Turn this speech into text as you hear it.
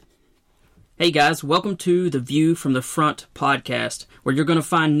Hey guys, welcome to the View from the Front podcast, where you're going to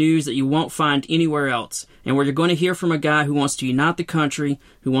find news that you won't find anywhere else, and where you're going to hear from a guy who wants to unite the country,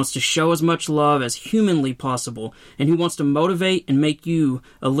 who wants to show as much love as humanly possible, and who wants to motivate and make you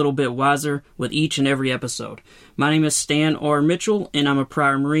a little bit wiser with each and every episode. My name is Stan R. Mitchell, and I'm a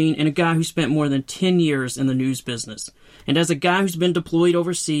prior Marine and a guy who spent more than 10 years in the news business. And as a guy who's been deployed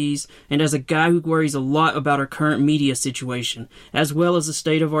overseas, and as a guy who worries a lot about our current media situation, as well as the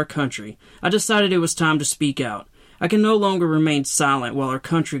state of our country, I decided it was time to speak out. I can no longer remain silent while our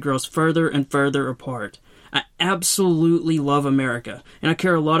country grows further and further apart. I absolutely love America, and I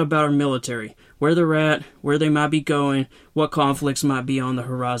care a lot about our military, where they're at, where they might be going, what conflicts might be on the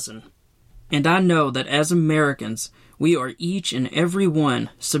horizon. And I know that as Americans, we are each and every one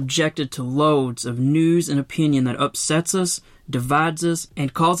subjected to loads of news and opinion that upsets us, divides us,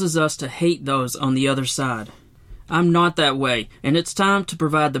 and causes us to hate those on the other side. I'm not that way, and it's time to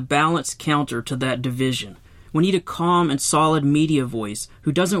provide the balanced counter to that division. We need a calm and solid media voice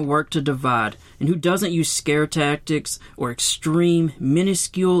who doesn't work to divide and who doesn't use scare tactics or extreme,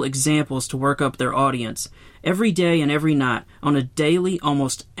 minuscule examples to work up their audience. Every day and every night, on a daily,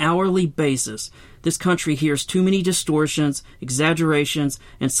 almost hourly basis, this country hears too many distortions, exaggerations,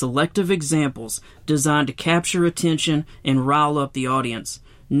 and selective examples designed to capture attention and rile up the audience.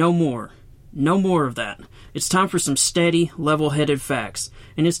 No more. No more of that. It's time for some steady, level-headed facts.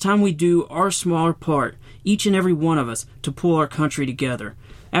 And it's time we do our smaller part, each and every one of us, to pull our country together.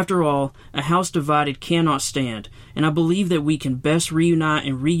 After all, a house divided cannot stand, and I believe that we can best reunite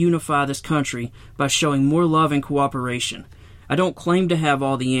and reunify this country by showing more love and cooperation. I don't claim to have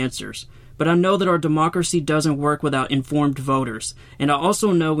all the answers, but I know that our democracy doesn't work without informed voters, and I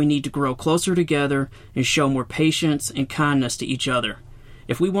also know we need to grow closer together and show more patience and kindness to each other.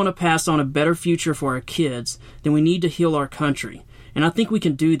 If we want to pass on a better future for our kids, then we need to heal our country, and I think we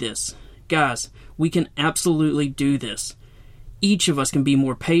can do this. Guys, we can absolutely do this. Each of us can be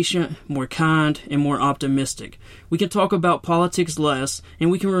more patient, more kind, and more optimistic. We can talk about politics less,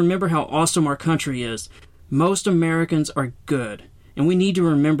 and we can remember how awesome our country is. Most Americans are good, and we need to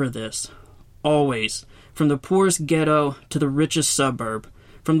remember this. Always. From the poorest ghetto to the richest suburb.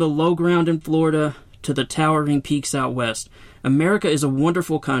 From the low ground in Florida to the towering peaks out west. America is a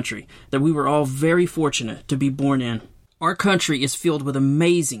wonderful country that we were all very fortunate to be born in. Our country is filled with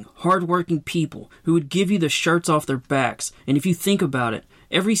amazing, hard-working people who would give you the shirts off their backs, and if you think about it,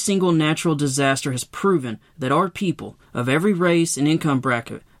 every single natural disaster has proven that our people, of every race and income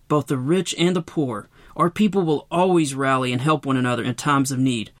bracket, both the rich and the poor, our people will always rally and help one another in times of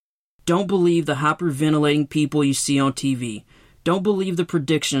need. Don't believe the hyperventilating people you see on TV. Don't believe the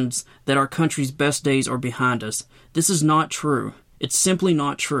predictions that our country's best days are behind us. This is not true. It's simply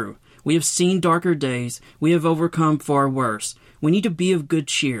not true. We have seen darker days. We have overcome far worse. We need to be of good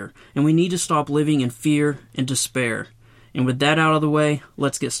cheer, and we need to stop living in fear and despair. And with that out of the way,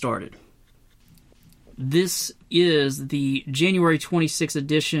 let's get started. This is the January 26th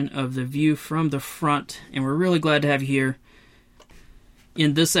edition of The View from the Front, and we're really glad to have you here.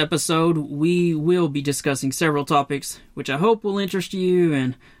 In this episode, we will be discussing several topics, which I hope will interest you,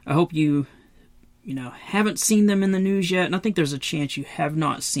 and I hope you haven't seen them in the news yet, and I think there's a chance you have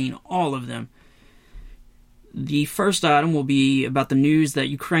not seen all of them. The first item will be about the news that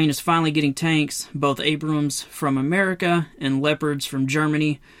Ukraine is finally getting tanks, both Abrams from America and Leopards from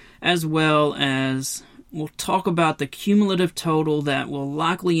Germany, as well as we'll talk about the cumulative total that will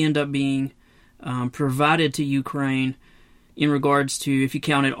likely end up being provided to Ukraine in regards to if you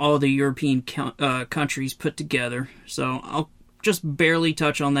counted all the European countries put together. So I'll just barely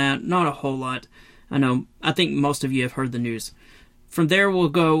touch on that, not a whole lot. I think most of you have heard the news. From there, we'll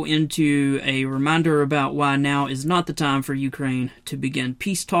go into a reminder about why now is not the time for Ukraine to begin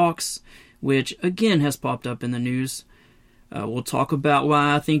peace talks, which again has popped up in the news. We'll talk about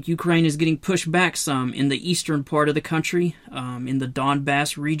why I think Ukraine is getting pushed back some in the eastern part of the country, in the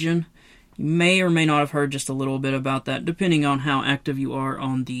Donbass region. You may or may not have heard just a little bit about that, depending on how active you are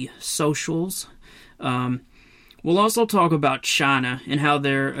on the socials. We'll also talk about China and how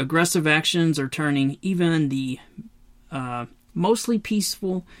their aggressive actions are turning even the mostly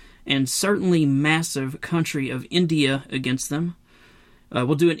peaceful and certainly massive country of India against them.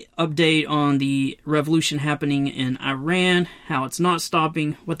 We'll do an update on the revolution happening in Iran, how it's not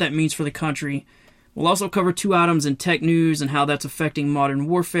stopping, what that means for the country. We'll also cover two items in tech news and how that's affecting modern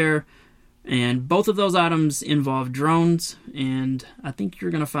warfare. And both of those items involve drones, and I think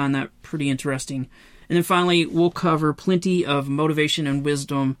you're going to find that pretty interesting. And then finally, we'll cover plenty of motivation and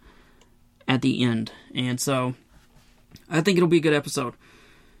wisdom at the end. And so, I think it'll be a good episode.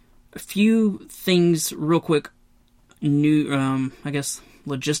 A few things real quick,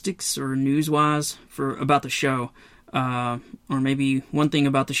 logistics or news-wise about the show, or maybe one thing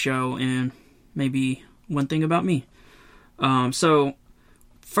about the show and maybe one thing about me. So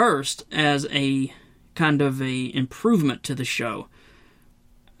first, as a kind of a improvement to the show,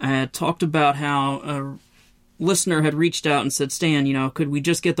 I had talked about how a listener had reached out and said, Stan, could we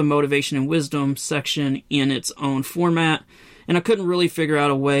just get the motivation and wisdom section in its own format? And I couldn't really figure out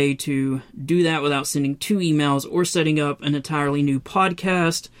a way to do that without sending 2 emails or setting up an entirely new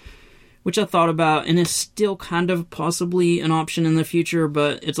podcast, which I thought about and is still kind of possibly an option in the future,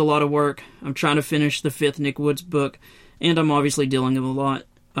 but it's a lot of work. I'm trying to finish the 5th Nick Woods book, and I'm obviously dealing a lot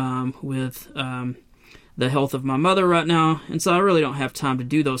with the health of my mother right now, and so I really don't have time to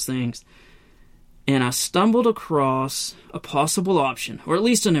do those things. And I stumbled across a possible option, or at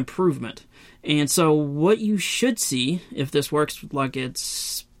least an improvement. And so what you should see, if this works like it's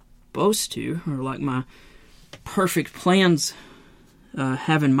supposed to, or like my perfect plans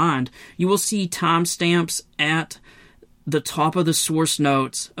have in mind, you will see timestamps at the top of the source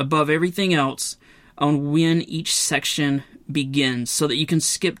notes above everything else on when each section begins, so that you can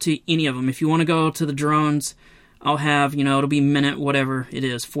skip to any of them. If you want to go to the drones, I'll have, it'll be minute whatever it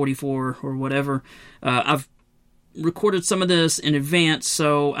is, 44 or whatever. I've recorded some of this in advance,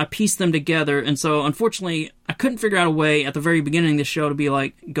 so I pieced them together, and so unfortunately I couldn't figure out a way at the very beginning of the show to be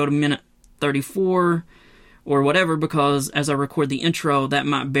like, go to minute 34 or whatever, because as I record the intro, that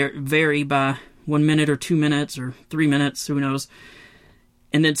might vary by 1 minute or 2 minutes or 3 minutes, who knows.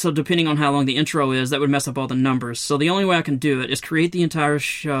 And then, so depending on how long the intro is, that would mess up all the numbers. So the only way I can do it is create the entire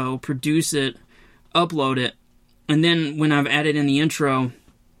show, produce it, upload it, and then when I've added in the intro,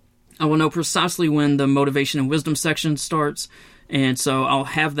 I will know precisely when the motivation and wisdom section starts. And so I'll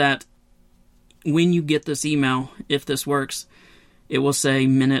have that when you get this email, if this works. It will say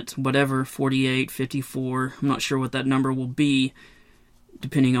minute, whatever, 48, 54. I'm not sure what that number will be,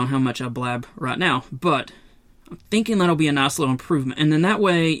 depending on how much I blab right now. But I'm thinking that'll be a nice little improvement. And then that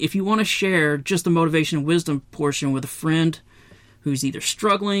way, if you want to share just the motivation and wisdom portion with a friend who's either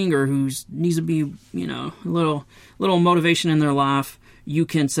struggling or who's needs to be, a little motivation in their life, you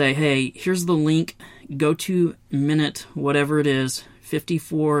can say, hey, here's the link. Go to minute, whatever it is,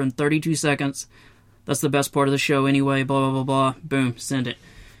 54 and 32 seconds. That's the best part of the show anyway, blah, blah, blah, blah. Boom, send it.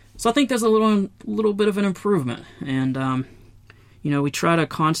 So I think that's a little bit of an improvement. And, we try to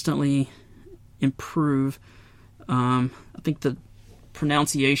constantly improve. I think the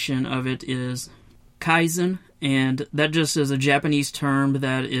pronunciation of it is Kaizen, and that just is a Japanese term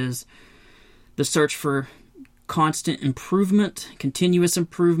that is the search for constant improvement, continuous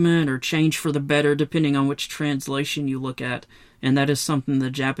improvement, or change for the better, depending on which translation you look at. And that is something the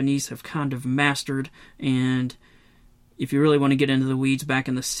Japanese have kind of mastered. And if you really want to get into the weeds, back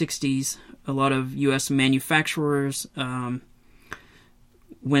in the 60s, a lot of U.S. manufacturers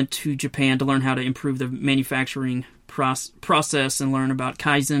went to Japan to learn how to improve the manufacturing process and learn about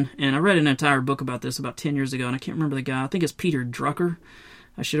Kaizen. And I read an entire book about this about 10 years ago, and I can't remember the guy. I think it's Peter Drucker.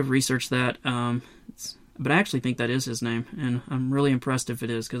 I should have researched that. But I actually think that is his name, and I'm really impressed if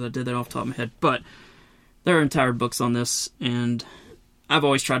it is, because I did that off the top of my head. But there are entire books on this, and I've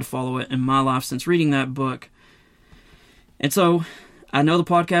always tried to follow it in my life since reading that book. And so I know the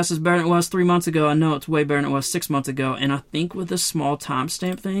podcast is better than it was 3 months ago. I know it's way better than it was 6 months ago. And I think with this small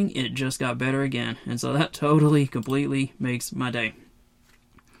timestamp thing, it just got better again. And so that totally, completely makes my day.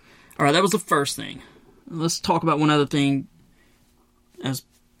 All right, that was the first thing. Let's talk about one other thing as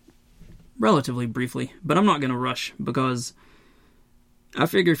relatively briefly. But I'm not going to rush, because I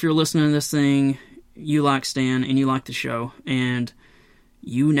figure if you're listening to this thing, you like Stan and you like the show. And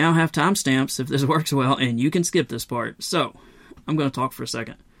you now have timestamps if this works well, and you can skip this part. So I'm going to talk for a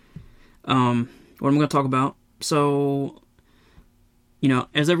second. What I'm going to talk about. So,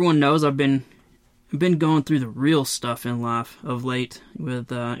 as everyone knows, I've been going through the real stuff in life of late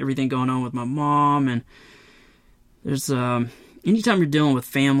with everything going on with my mom. And there's, anytime you're dealing with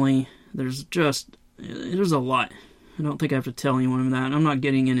family, there's a lot. I don't think I have to tell anyone of that. I'm not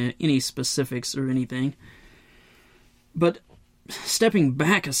getting into any specifics or anything. But stepping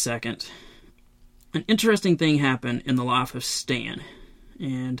back a second, an interesting thing happened in the life of Stan.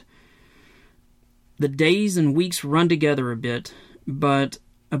 And the days and weeks run together a bit, but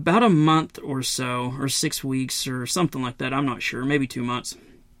about a month or so, or 6 weeks, or something like that, I'm not sure, maybe 2 months,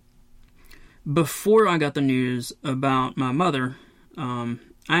 before I got the news about my mother,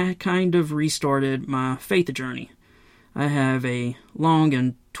 I kind of restarted my faith journey. I have a long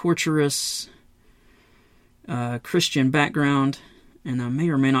and torturous Christian background, and I may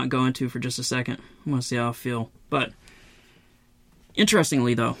or may not go into for just a second. I want to see how I feel. But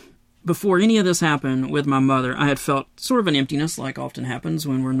interestingly, though, before any of this happened with my mother, I had felt sort of an emptiness, like often happens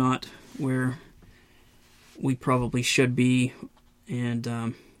when we're not where we probably should be. And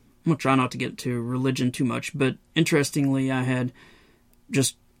I'm going to try not to get to religion too much, but interestingly, I had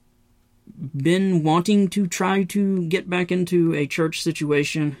just been wanting to try to get back into a church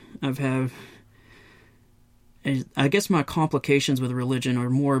situation. I guess my complications with religion are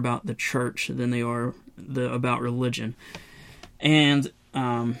more about the church than they are about religion. And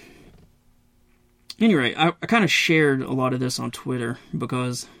anyway, I kind of shared a lot of this on Twitter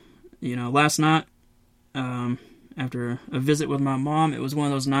because, last night, after a visit with my mom, it was one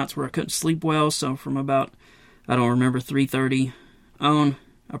of those nights where I couldn't sleep well, so from about, 3:30 on,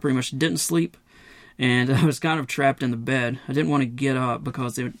 I pretty much didn't sleep, and I was kind of trapped in the bed. I didn't want to get up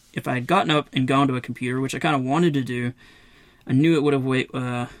because if I had gotten up and gone to a computer, which I kind of wanted to do, I knew it would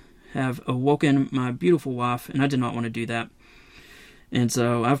have awoken my beautiful wife, and I did not want to do that. And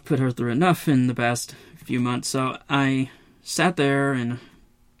so I've put her through enough in the past few months. So I sat there and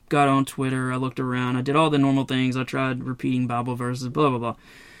got on Twitter. I looked around. I did all the normal things. I tried repeating Bible verses, blah, blah, blah.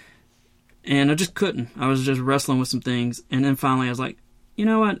 And I just couldn't. I was just wrestling with some things. And then finally I was like, you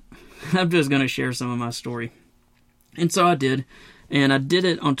know what? I'm just going to share some of my story. And so I did. And I did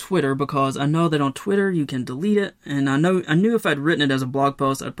it on Twitter because I know that on Twitter you can delete it. And I knew if I'd written it as a blog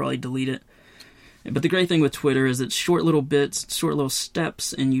post, I'd probably delete it. But the great thing with Twitter is it's short little bits, short little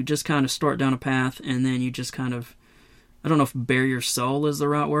steps, and you just kind of start down a path, and then you just kind of, I don't know if bare your soul is the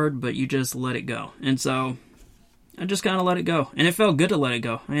right word, but you just let it go. And so I just kind of let it go. And it felt good to let it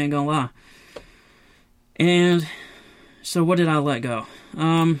go. I ain't gonna lie. And so what did I let go?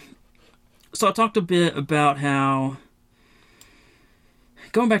 So I talked a bit about how,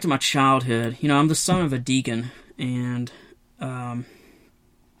 going back to my childhood, I'm the son of a deacon, and,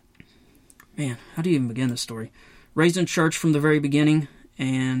 man, how do you even begin this story? Raised in church from the very beginning,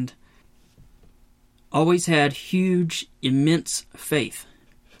 and always had huge, immense faith.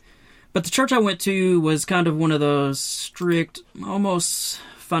 But the church I went to was kind of one of those strict, almost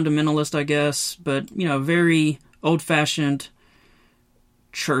fundamentalist, I guess, but, very old-fashioned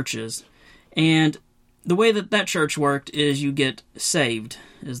churches. And the way that church worked is you get saved,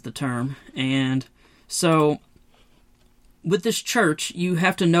 is the term. And so with this church, you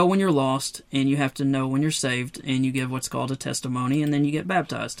have to know when you're lost, and you have to know when you're saved, and you give what's called a testimony, and then you get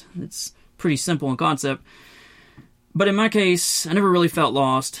baptized. It's pretty simple in concept. But in my case, I never really felt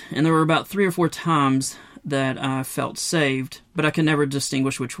lost, and there were about 3 or 4 times that I felt saved, but I could never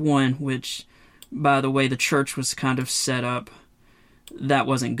distinguish which one, which, by the way the church was kind of set up, that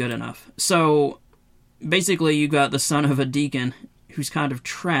wasn't good enough. So, basically, you got the son of a deacon who's kind of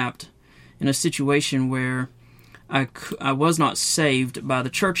trapped in a situation where I was not saved by the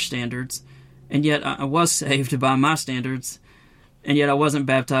church standards, and yet I was saved by my standards, and yet I wasn't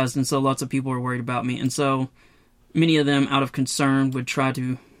baptized, and so lots of people were worried about me. And so many of them, out of concern, would try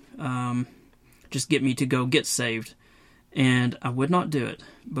to just get me to go get saved. And I would not do it,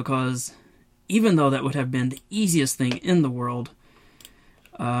 because even though that would have been the easiest thing in the world,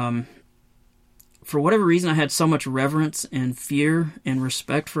 for whatever reason, I had so much reverence and fear and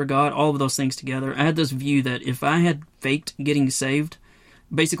respect for God, all of those things together. I had this view that if I had faked getting saved,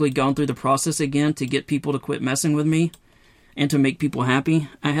 basically gone through the process again to get people to quit messing with me and to make people happy,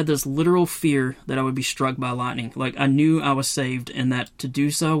 I had this literal fear that I would be struck by lightning. Like, I knew I was saved, and that to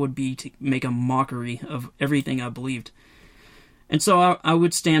do so would be to make a mockery of everything I believed. And so I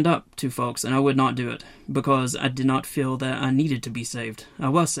would stand up to folks, and I would not do it, because I did not feel that I needed to be saved. I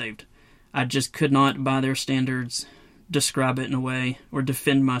was saved. I just could not, by their standards, describe it in a way, or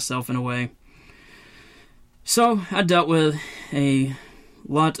defend myself in a way. So I dealt with a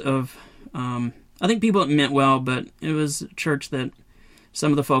lot of, I think people meant well, but it was a church that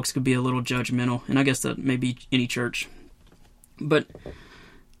some of the folks could be a little judgmental, and I guess that may be any church. But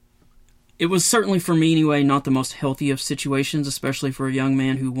it was certainly, for me anyway, not the most healthy of situations, especially for a young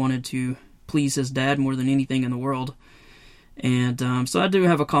man who wanted to please his dad more than anything in the world. And so I do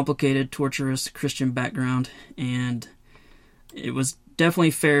have a complicated, torturous Christian background, and it was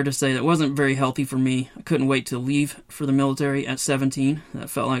definitely fair to say that wasn't very healthy for me. I couldn't wait to leave for the military at 17. That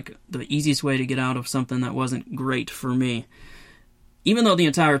felt like the easiest way to get out of something that wasn't great for me. Even though the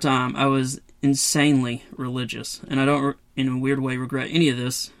entire time I was insanely religious, and I don't, in a weird way, regret any of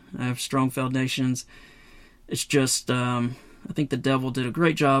this. I have strong foundations. It's just, I think the devil did a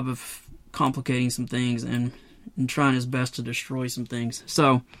great job of complicating some things and trying his best to destroy some things.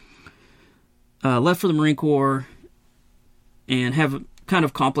 So, left for the Marine Corps and have a kind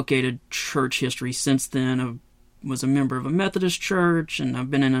of complicated church history since then. I was a member of a Methodist church, and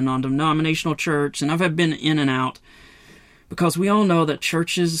I've been in a non-denominational church, and I've been in and out Because we all know that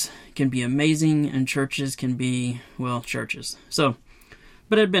churches can be amazing and churches can be, well, churches. So,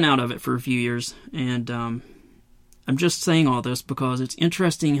 but I'd been out of it for a few years, and I'm just saying all this because it's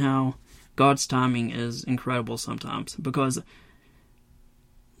interesting how God's timing is incredible sometimes. Because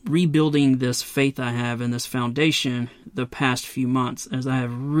rebuilding this faith I have and this foundation the past few months, as I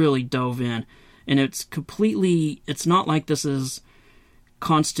have really dove in, and it's not like this is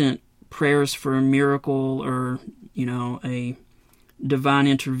constant prayers for a miracle or, a divine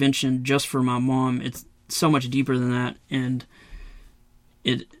intervention just for my mom. It's so much deeper than that, and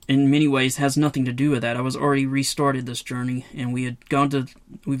it, in many ways, has nothing to do with that. I was already restarted this journey, and we've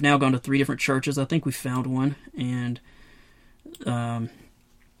now gone to 3 different churches. I think we found one, and the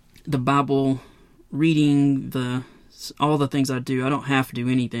Bible reading, all the things I do, I don't have to do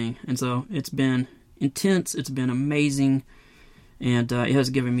anything, and so it's been intense, it's been amazing, and it has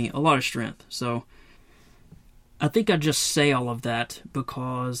given me a lot of strength. So I think I just say all of that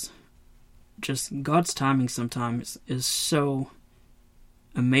because just God's timing sometimes is so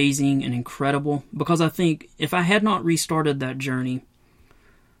amazing and incredible. Because I think if I had not restarted that journey,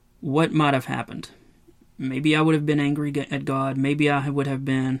 what might have happened? Maybe I would have been angry at God. Maybe I would have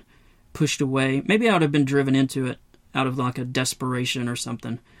been pushed away. Maybe I would have been driven into it out of like a desperation or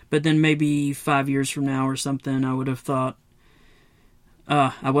something. But then maybe 5 years from now or something, I would have thought,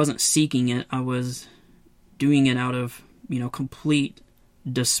 I wasn't seeking it. I was doing it out of, complete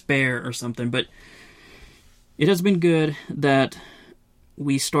despair or something. But it has been good that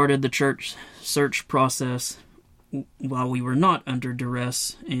we started the church search process while we were not under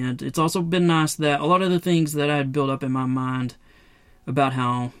duress. And it's also been nice that a lot of the things that I had built up in my mind about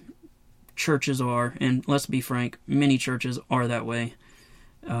how churches are, and let's be frank, many churches are that way,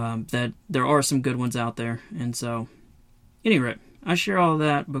 that there are some good ones out there. And so, anyway, I share all of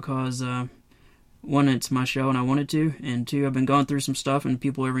that because, one, it's my show and I wanted to, and 2, I've been going through some stuff and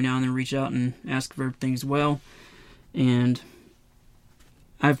people every now and then reach out and ask if everything's well. And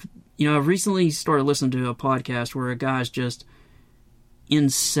I've recently started listening to a podcast where a guy's just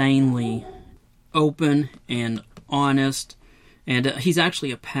insanely open and honest, and he's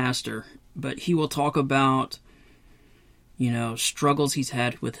actually a pastor, but he will talk about, struggles he's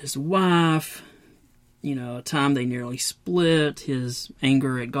had with his wife, a time they nearly split, his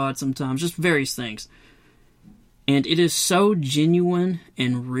anger at God sometimes, just various things. And it is so genuine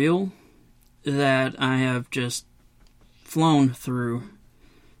and real that I have just flown through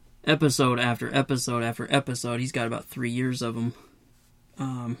episode after episode after episode. He's got about 3 years of them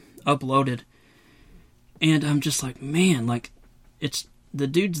uploaded. And I'm just like, man, the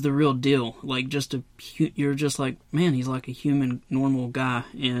dude's the real deal. You're just like, man, he's like a human, normal guy.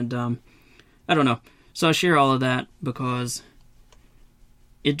 And I don't know. So I share all of that because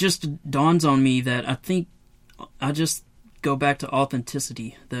it just dawns on me that I think I just go back to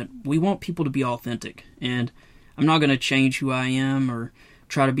authenticity, that we want people to be authentic. And I'm not going to change who I am or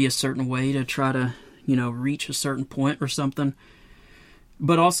try to be a certain way to try to, reach a certain point or something.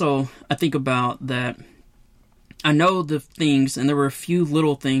 But also, I think about that I know the things, and there were a few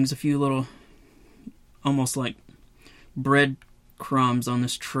little things, almost like breadcrumbs on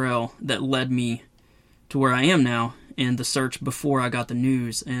this trail that led me to where I am now in the search before I got the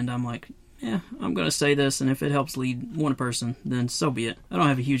news. And I'm like, I'm going to say this, and if it helps lead one person, then so be it. I don't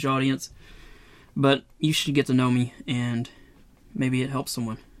have a huge audience, but you should get to know me, and maybe it helps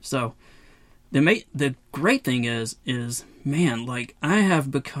someone. So the great thing is, man, I have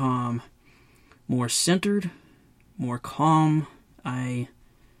become more centered, more calm. I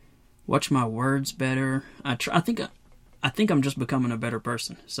watch my words better. I think I'm just becoming a better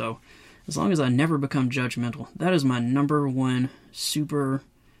person. So as long as I never become judgmental, that is my number one super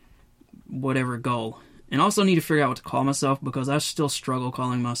whatever goal. And I also need to figure out what to call myself, because I still struggle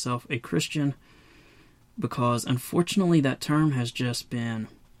calling myself a Christian, because unfortunately that term has just been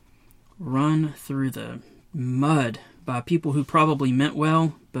run through the mud by people who probably meant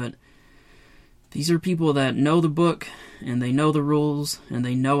well, but these are people that know the book, and they know the rules, and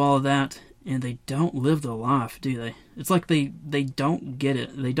they know all of that, and they don't live the life, do they? It's like they don't get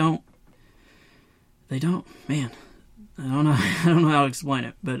it. They don't, man, I don't know how to explain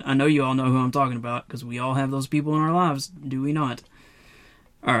it, but I know you all know who I'm talking about, because we all have those people in our lives, do we not?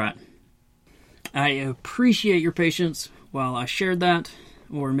 Alright. I appreciate your patience while I shared that,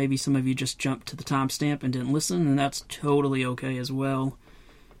 or maybe some of you just jumped to the timestamp and didn't listen, and that's totally okay as well.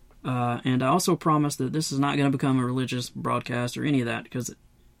 And I also promise that this is not going to become a religious broadcast or any of that, because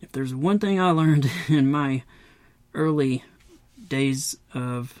if there's one thing I learned in my early days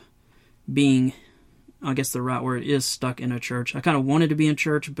of being, I guess the right word is, stuck in a church. I kind of wanted to be in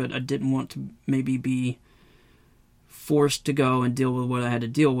church, but I didn't want to maybe be forced to go and deal with what I had to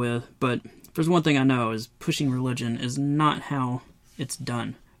deal with. But if there's one thing I know is pushing religion is not how it's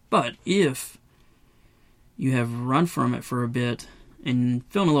done. But if you have run from it for a bit and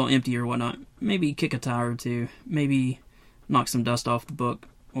feeling a little empty or whatnot, maybe kick a tire or two, maybe knock some dust off the book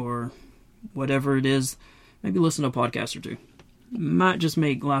or whatever it is, maybe listen to a podcast or two. Might just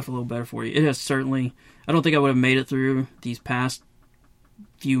make life a little better for you. It has certainly, I don't think I would have made it through these past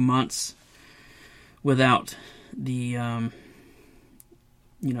few months without the,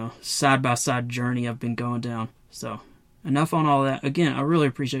 side-by-side journey I've been going down. So, enough on all that. Again, I really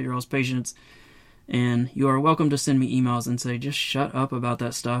appreciate your all's patience, and you are welcome to send me emails and say, just shut up about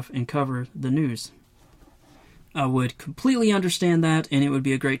that stuff and cover the news. I would completely understand that, and it would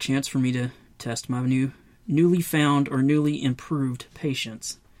be a great chance for me to test my newly found or newly improved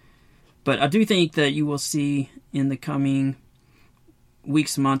patience. But I do think that you will see in the coming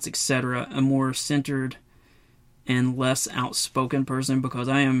weeks, months, etc., a more centered and less outspoken person, because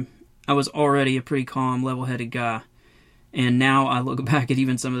I was already a pretty calm, level-headed guy, and now I look back at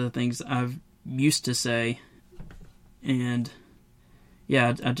even some of the things I've used to say, and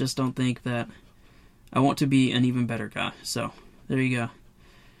yeah, I just don't think that I want to be an even better guy. So, there you go.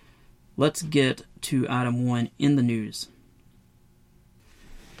 Let's get to item 1 in the news.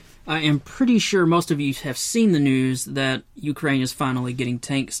 I am pretty sure most of you have seen the news that Ukraine is finally getting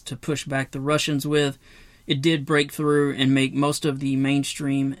tanks to push back the Russians with. It did break through and make most of the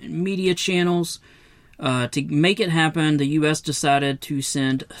mainstream media channels. To make it happen, the U.S. decided to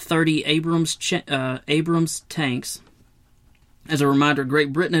send 30 Abrams tanks. As a reminder,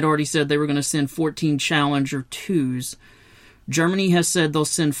 Great Britain had already said they were going to send 14 Challenger 2s. Germany has said they'll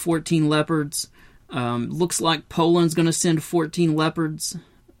send 14 Leopards. Looks like Poland's going to send 14 Leopards.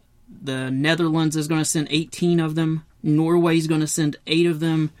 The Netherlands is going to send 18 of them. Norway's going to send 8 of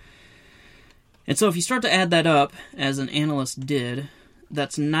them. And so if you start to add that up, as an analyst did,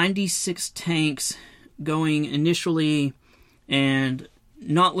 that's 96 tanks going initially, and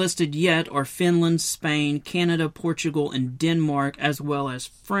not listed yet are Finland, Spain, Canada, Portugal, and Denmark, as well as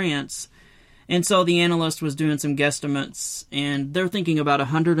France. And so the analyst was doing some guesstimates, and they're thinking about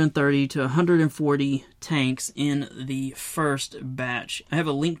 130 to 140 tanks in the first batch. I have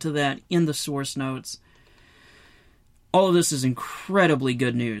a link to that in the source notes. All of this is incredibly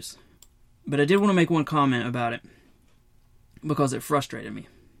good news, but I did want to make one comment about it, because it frustrated me.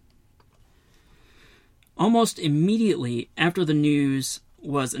 Almost immediately after the news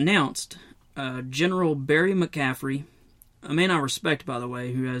was announced, General Barry McCaffrey, a man I respect, by the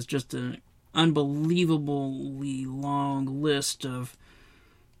way, who has just an unbelievably long list of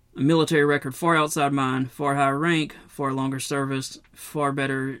a military record far outside mine, far higher rank, far longer service, far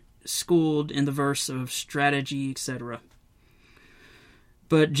better schooled in the verse of strategy, etc.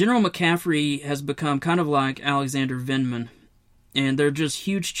 But General McCaffrey has become kind of like Alexander Vindman, and they're just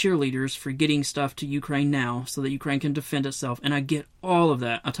huge cheerleaders for getting stuff to Ukraine now so that Ukraine can defend itself. And I get all of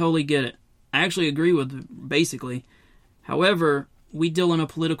that. I totally get it. I actually agree with it, basically. However, we deal in a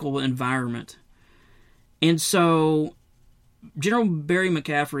political environment. And so, General Barry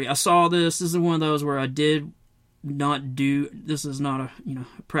McCaffrey, I saw this. This is one of those where I did not do, this is not a,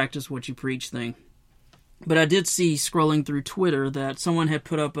 practice what you preach thing. But I did see, scrolling through Twitter, that someone had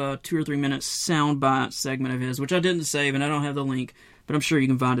put up a 2 or 3 minute soundbite segment of his, which I didn't save, and I don't have the link, but I'm sure you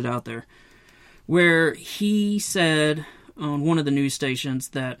can find it out there, where he said on one of the news stations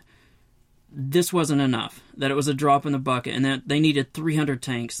that this wasn't enough, that it was a drop in the bucket, and that they needed 300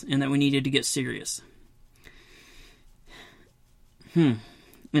 tanks, and that we needed to get serious.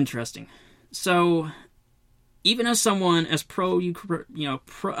 Interesting. So, even as someone as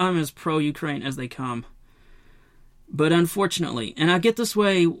I'm as pro-Ukraine as they come. But unfortunately, and I get this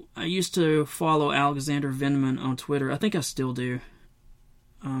way, I used to follow Alexander Vindman on Twitter. I think I still do.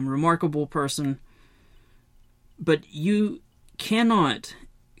 Remarkable person. But you cannot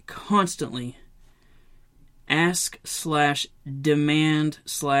constantly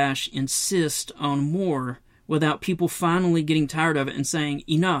ask/demand/insist on more without people finally getting tired of it and saying,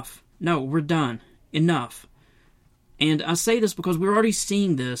 enough. No, we're done. Enough. And I say this because we're already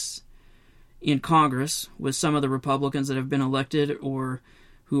seeing this in Congress with some of the Republicans that have been elected or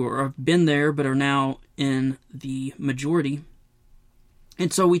who have been there but are now in the majority.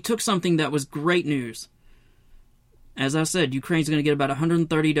 And so we took something that was great news. As I said, Ukraine's going to get about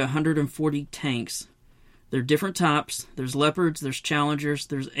 130 to 140 tanks. They're different types. There's Leopards, there's Challengers,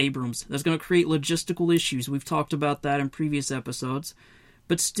 there's Abrams. That's going to create logistical issues. We've talked about that in previous episodes.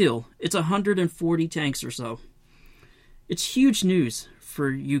 But still, it's 140 tanks or so. It's huge news for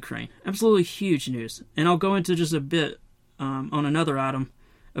Ukraine. Absolutely huge news. And I'll go into just a bit on another item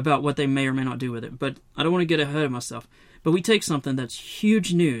about what they may or may not do with it. But I don't want to get ahead of myself. But we take something that's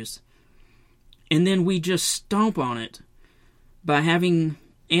huge news, and then we just stomp on it by having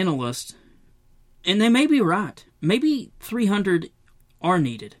analysts, and they may be right. Maybe 300 are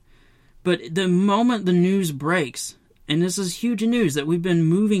needed. But the moment the news breaks, and this is huge news that we've been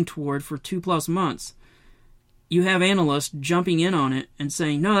moving toward for 2+ months, you have analysts jumping in on it and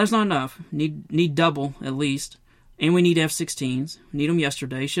saying, no, that's not enough. Need double, at least. And we need F-16s. We need them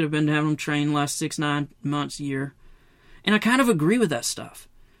yesterday. Should have been having them trained last 6-9 months, year. And I kind of agree with that stuff.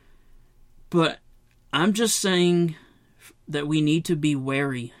 But I'm just saying that we need to be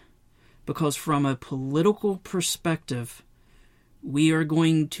wary. Because from a political perspective, we are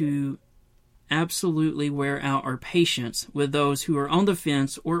going to absolutely wear out our patience with those who are on the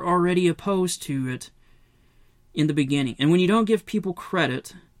fence or already opposed to it in the beginning. And when you don't give people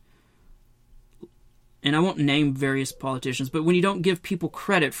credit, and I won't name various politicians, but when you don't give people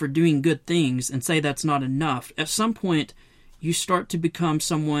credit for doing good things and say that's not enough, at some point you start to become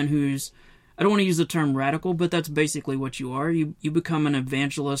someone who's, I don't want to use the term radical, but that's basically what you are. You become an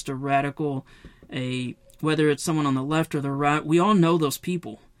evangelist, a radical, whether it's someone on the left or the right. We all know those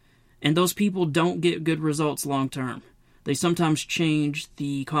people. And those people don't get good results long term. They sometimes change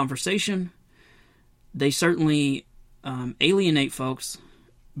the conversation. They certainly alienate folks.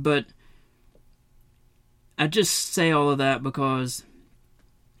 But I just say all of that because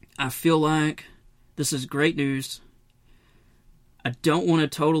I feel like this is great news. I don't want to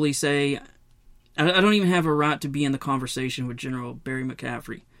totally say, I don't even have a right to be in the conversation with General Barry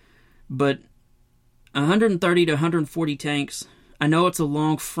McCaffrey. But 130 to 140 tanks, I know it's a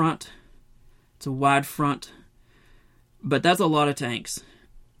long front, it's a wide front, but that's a lot of tanks.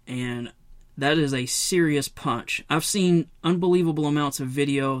 And that is a serious punch. I've seen unbelievable amounts of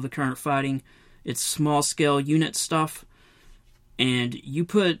video of the current fighting. It's small-scale unit stuff, and you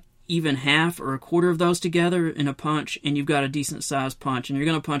put even half or a quarter of those together in a punch, and you've got a decent-sized punch, and you're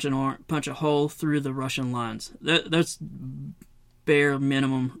going to punch a hole through the Russian lines. That's bare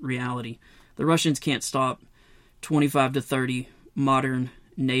minimum reality. The Russians can't stop 25 to 30 modern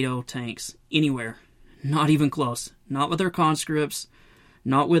NATO tanks anywhere. Not even close. Not with their conscripts,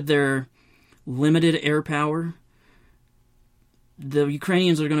 not with their limited air power. The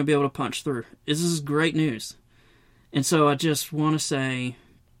Ukrainians are going to be able to punch through. This is great news. And so I just want to say,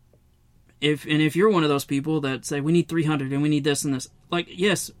 if you're one of those people that say, we need 300 and we need this and this, like,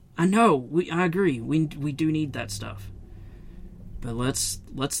 yes, I know, I agree, we do need that stuff. But let's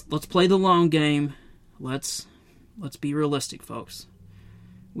play the long game. Let's be realistic, folks.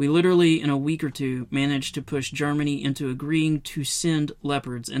 We literally, in a week or two, managed to push Germany into agreeing to send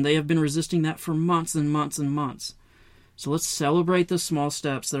Leopards, and they have been resisting that for months and months and months. So let's celebrate the small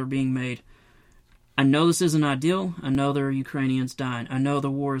steps that are being made. I know this isn't ideal. I know there are Ukrainians dying. I know the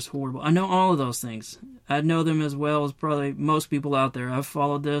war is horrible. I know all of those things. I know them as well as probably most people out there. I've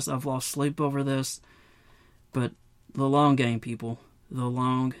followed this. I've lost sleep over this. But the long game, people. The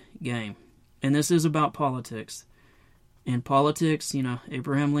long game. And this is about politics. In politics,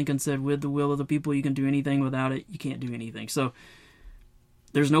 Abraham Lincoln said, with the will of the people, you can do anything. Without it, you can't do anything. So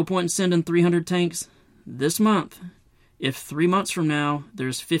there's no point in sending 300 tanks this month. If 3 months from now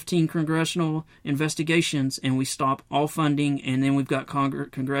there's 15 congressional investigations and we stop all funding, and then we've got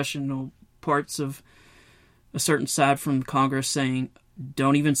congressional parts of a certain side from Congress saying,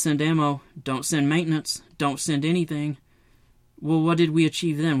 don't even send ammo, don't send maintenance, don't send anything. Well, what did we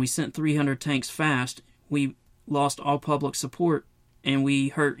achieve then? We sent 300 tanks fast. We lost all public support, and we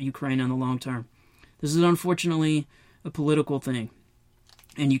hurt Ukraine in the long term. This is unfortunately a political thing.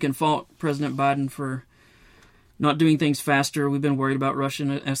 And you can fault President Biden for not doing things faster. We've been worried about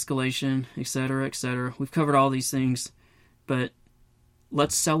Russian escalation, etc., etc. We've covered all these things, but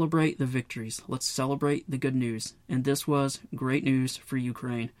let's celebrate the victories. Let's celebrate the good news. And this was great news for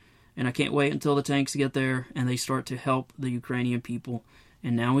Ukraine. And I can't wait until the tanks get there and they start to help the Ukrainian people.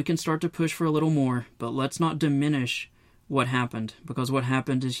 And now we can start to push for a little more, but let's not diminish what happened, because what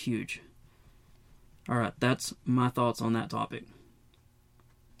happened is huge. Alright, that's my thoughts on that topic.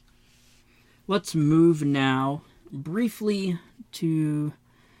 Let's move now briefly to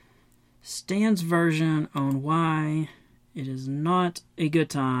Stan's version on why it is not a good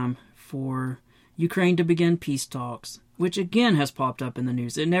time for Ukraine to begin peace talks, which again has popped up in the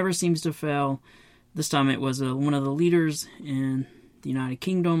news. It never seems to fail. This time it was one of the leaders in the United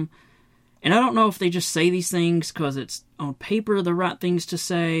Kingdom. And I don't know if they just say these things because it's on paper the right things to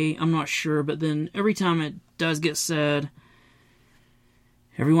say. I'm not sure. But then every time it does get said,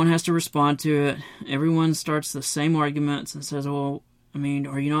 everyone has to respond to it. Everyone starts the same arguments and says, well, I mean,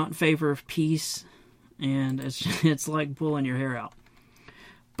 are you not in favor of peace? And it's like pulling your hair out.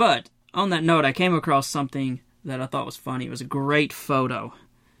 But on that note, I came across something that I thought was funny. It was a great photo.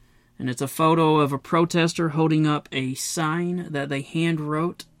 And it's a photo of a protester holding up a sign that they hand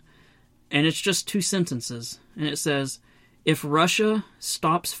wrote. And it's just 2 sentences. And it says, "If Russia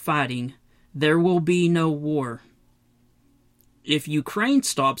stops fighting, there will be no war. If Ukraine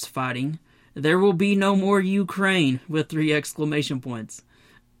stops fighting, there will be no more Ukraine," with 3 exclamation points.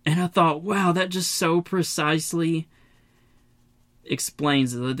 And I thought, wow, that just so precisely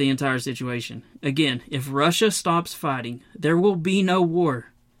explains the entire situation. Again, if Russia stops fighting, there will be no war.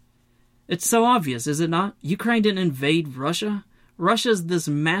 It's so obvious, is it not? Ukraine didn't invade Russia. Russia's this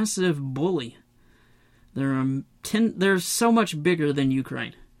massive bully. They're so much bigger than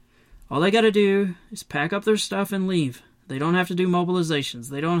Ukraine. All they got to do is pack up their stuff and leave. They don't have to do mobilizations.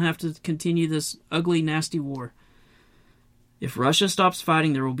 They don't have to continue this ugly, nasty war. If Russia stops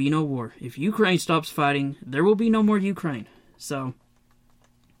fighting, there will be no war. If Ukraine stops fighting, there will be no more Ukraine. So,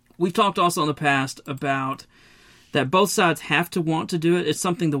 we've talked also in the past about that both sides have to want to do it. It's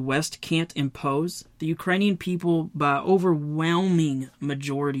something the West can't impose. The Ukrainian people, by overwhelming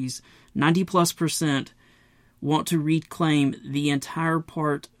majorities, 90+%, want to reclaim the entire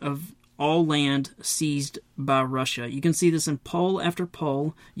part of all land seized by Russia. You can see this in poll after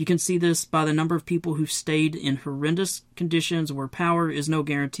poll. You can see this by the number of people who've stayed in horrendous conditions where power is no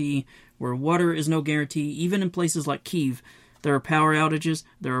guarantee, where water is no guarantee. Even in places like Kyiv, there are power outages,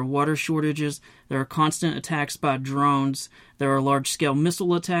 there are water shortages, there are constant attacks by drones, there are large-scale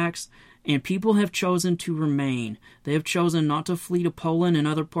missile attacks, and people have chosen to remain. They have chosen not to flee to Poland and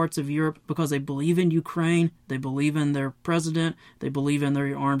other parts of Europe because they believe in Ukraine, they believe in their president, they believe in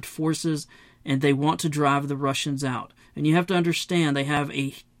their armed forces, and they want to drive the Russians out. And you have to understand, they have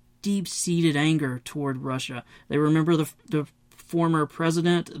a deep-seated anger toward Russia. They remember the former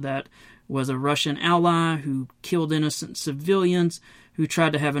president that was a Russian ally who killed innocent civilians, who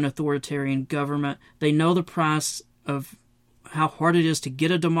tried to have an authoritarian government. They know the price of how hard it is to get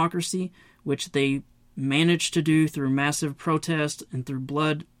a democracy, which they managed to do through massive protest and through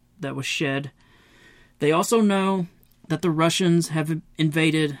blood that was shed. They also know that the Russians have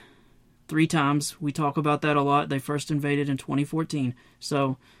invaded 3 times. We talk about that a lot. They first invaded in 2014.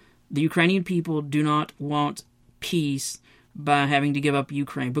 So the Ukrainian people do not want peace by having to give up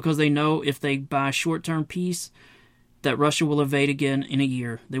Ukraine, because they know if they buy short-term peace, that Russia will invade again in a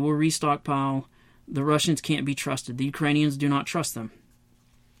year. They will restockpile. The Russians can't be trusted. The Ukrainians do not trust them.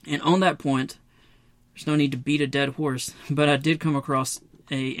 And on that point, there's no need to beat a dead horse, but I did come across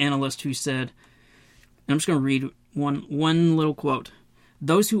an analyst who said, and I'm just going to read one little quote,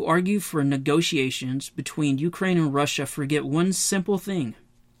 "Those who argue for negotiations between Ukraine and Russia forget one simple thing.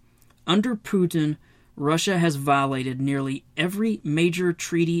 Under Putin, Russia has violated nearly every major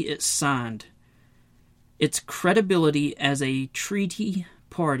treaty it signed. Its credibility as a treaty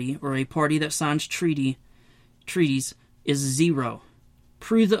party, or a party that signs treaties, is zero.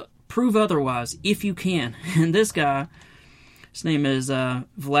 Prove otherwise, if you can." And this guy, his name is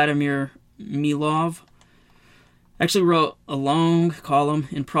Vladimir Milov, actually wrote a long column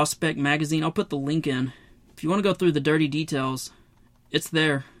in Prospect magazine. I'll put the link in. If you want to go through the dirty details, it's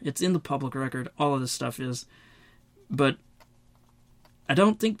there. It's in the public record. All of this stuff is. But I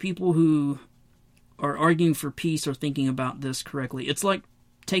don't think people who are arguing for peace are thinking about this correctly. It's like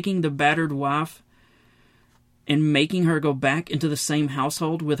taking the battered wife and making her go back into the same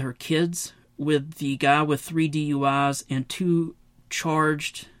household with her kids, with the guy with 3 DUIs and 2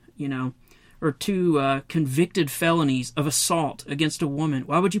 charged, or 2 convicted felonies of assault against a woman.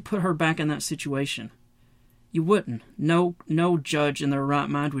 Why would you put her back in that situation? You wouldn't. No judge in their right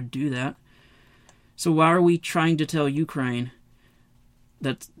mind would do that. So why are we trying to tell Ukraine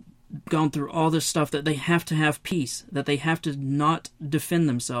that's gone through all this stuff that they have to have peace, that they have to not defend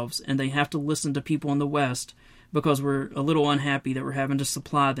themselves, and they have to listen to people in the West because we're a little unhappy that we're having to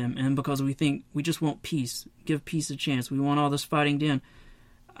supply them, and because we think we just want peace, give peace a chance, we want all this fighting to end.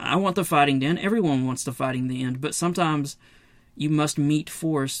 I want the fighting to end. Everyone wants the fighting to end, but sometimes you must meet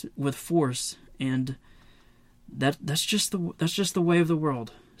force with force, and that's just the way of the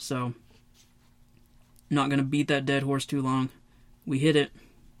world. So, not going to beat that dead horse too long. We hit it.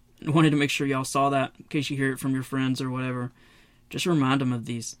 I wanted to make sure y'all saw that in case you hear it from your friends or whatever. Just remind them of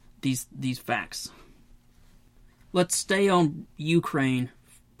these facts. Let's stay on Ukraine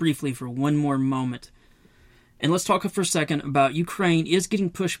briefly for one more moment. And let's talk for a second about Ukraine is getting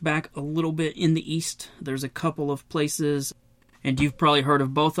pushed back a little bit in the east. There's a couple of places, and you've probably heard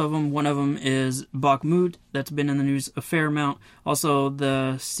of both of them. One of them is Bakhmut. That's been in the news a fair amount. Also,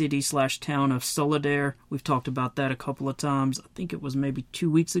 the city/town of Soledar. We've talked about that a couple of times. I think it was maybe 2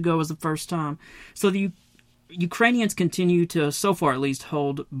 weeks ago was the first time. So Ukrainians continue to, so far at least,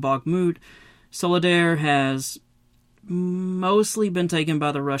 hold Bakhmut. Soledar has mostly been taken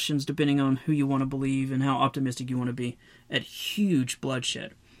by the Russians, depending on who you want to believe and how optimistic you want to be, at huge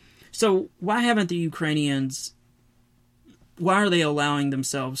bloodshed. So why haven't the Ukrainians... Why are they allowing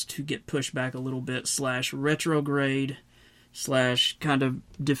themselves to get pushed back a little bit, / retrograde, / kind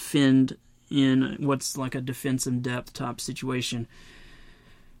of defend in what's like a defense in depth type situation?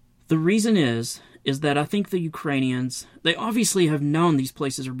 The reason is that I think the Ukrainians, they obviously have known these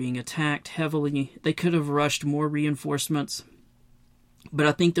places are being attacked heavily. They could have rushed more reinforcements, but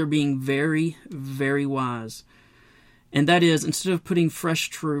I think they're being very, very wise. And that is, instead of putting fresh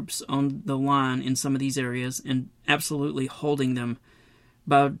troops on the line in some of these areas and absolutely holding them,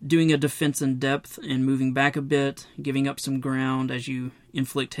 by doing a defense in depth and moving back a bit, giving up some ground as you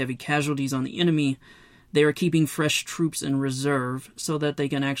inflict heavy casualties on the enemy, they are keeping fresh troops in reserve so that they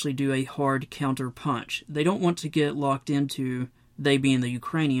can actually do a hard counter punch. They don't want to get locked into, they being the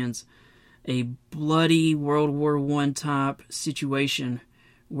Ukrainians, a bloody World War I type situation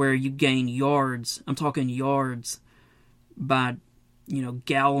where you gain yards, I'm talking yards, by,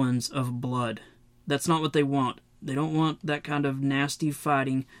 gallons of blood. That's not what they want. They don't want that kind of nasty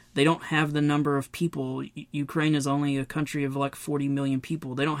fighting. They don't have the number of people. Ukraine is only a country of like 40 million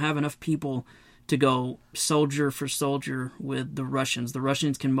people. They don't have enough people to go soldier for soldier with the Russians. The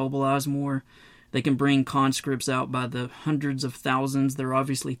Russians can mobilize more. They can bring conscripts out by the hundreds of thousands. They're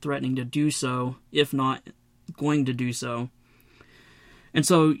obviously threatening to do so, if not going to do so. And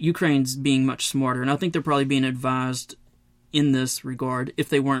so Ukraine's being much smarter, and I think they're probably being advised in this regard, if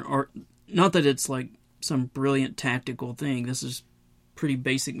they weren't, or not that it's like some brilliant tactical thing. This is pretty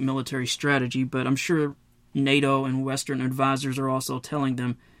basic military strategy, but I'm sure NATO and Western advisors are also telling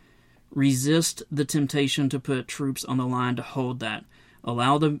them, resist the temptation to put troops on the line to hold that.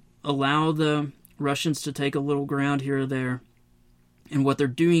 Allow the Russians to take a little ground here or there. And what they're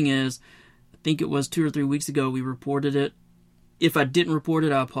doing is, I think it was 2 or 3 weeks ago we reported it. If I didn't report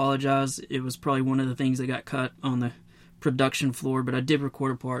it, I apologize. It was probably one of the things that got cut on the production floor, but I did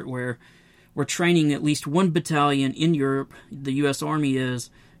record a part where we're training at least one battalion in Europe, the U.S. Army is,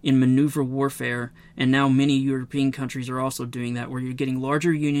 in maneuver warfare, and now many European countries are also doing that, where you're getting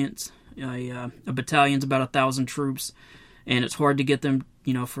larger units. A battalion's about 1,000 troops, and it's hard to get them,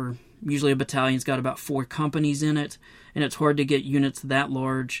 for usually a battalion's got about 4 companies in it, and it's hard to get units that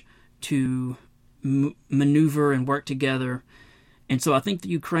large to maneuver and work together. And so I think the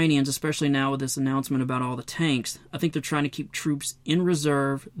Ukrainians, especially now with this announcement about all the tanks, I think they're trying to keep troops in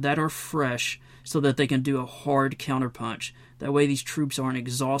reserve that are fresh so that they can do a hard counterpunch. That way these troops aren't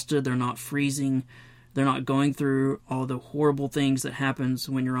exhausted, they're not freezing, they're not going through all the horrible things that happens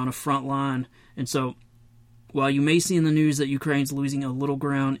when you're on a front line. And so while you may see in the news that Ukraine's losing a little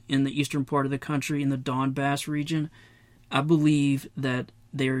ground in the eastern part of the country, in the Donbass region, I believe that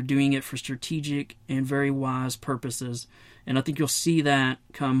they are doing it for strategic and very wise purposes. And I think you'll see that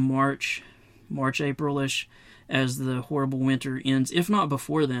come March, April-ish, as the horrible winter ends. If not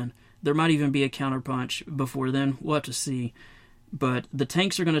before then. There might even be a counterpunch before then. We'll have to see. But the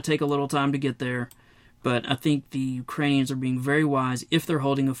tanks are going to take a little time to get there. But I think the Ukrainians are being very wise if they're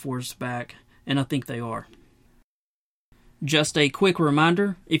holding a force back. And I think they are. Just a quick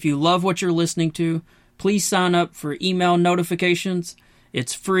reminder, if you love what you're listening to, please sign up for email notifications.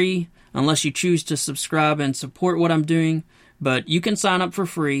 It's free, unless you choose to subscribe and support what I'm doing, but you can sign up for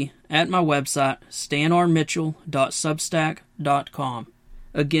free at my website, stanrmitchell.substack.com.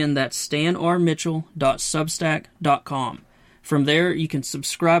 Again, that's stanrmitchell.substack.com. From there, you can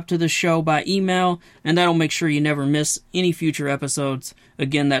subscribe to the show by email, and that'll make sure you never miss any future episodes.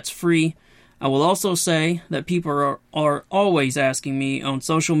 Again, that's free. I will also say that people are always asking me on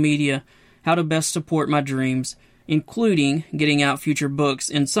social media how to best support my dreams, including getting out future books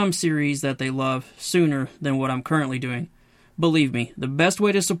in some series that they love sooner than what I'm currently doing. Believe me, the best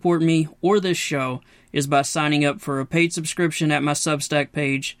way to support me or this show is by signing up for a paid subscription at my Substack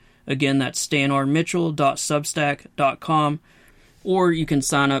page. Again, that's stanrmitchell.substack.com. Or you can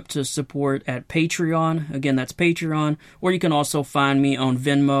sign up to support at Patreon. Again, that's Patreon. Or you can also find me on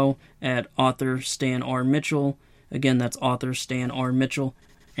Venmo at author Stan R. Mitchell. Again, that's author Stan R. Mitchell.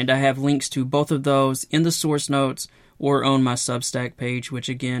 And I have links to both of those in the source notes or on my Substack page, which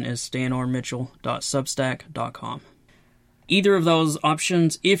again is stanrmitchell.substack.com. Either of those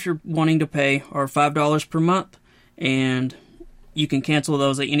options, if you're wanting to pay, are $5 per month, and you can cancel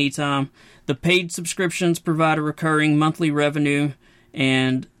those at any time. The paid subscriptions provide a recurring monthly revenue,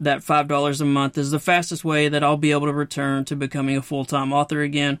 and that $5 a month is the fastest way that I'll be able to return to becoming a full-time author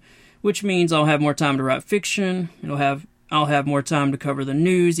again, which means I'll have more time to write fiction, I'll have more time to cover the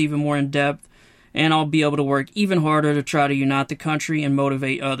news even more in depth, and I'll be able to work even harder to try to unite the country and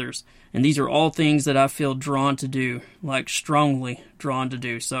motivate others. And these are all things that I feel drawn to do, like strongly drawn to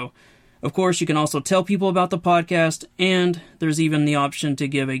do. So, of course, you can also tell people about the podcast, and there's even the option to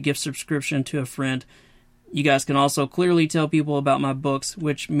give a gift subscription to a friend. You guys can also clearly tell people about my books,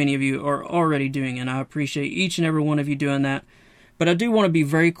 which many of you are already doing, and I appreciate each and every one of you doing that. But I do want to be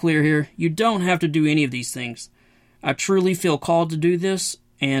very clear here. You don't have to do any of these things. I truly feel called to do this,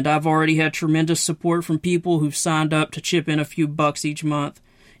 and I've already had tremendous support from people who've signed up to chip in a few bucks each month.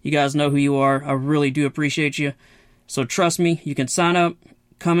 You guys know who you are. I really do appreciate you. So trust me, you can sign up,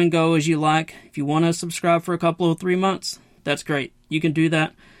 come and go as you like. If you want to subscribe for a couple of 3 months, that's great. You can do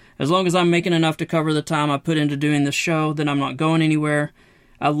that. As long as I'm making enough to cover the time I put into doing this show, then I'm not going anywhere.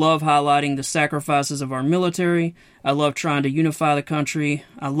 I love highlighting the sacrifices of our military. I love trying to unify the country.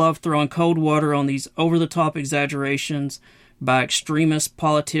 I love throwing cold water on these over-the-top exaggerations by extremist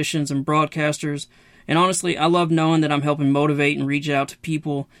politicians and broadcasters. And honestly, I love knowing that I'm helping motivate and reach out to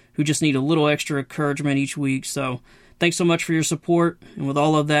people who just need a little extra encouragement each week. So thanks so much for your support. And with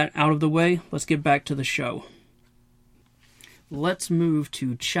all of that out of the way, let's get back to the show. Let's move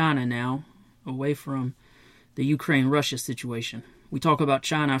to China now, away from the Ukraine-Russia situation. We talk about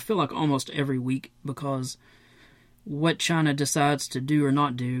China, I feel like almost every week, because what China decides to do or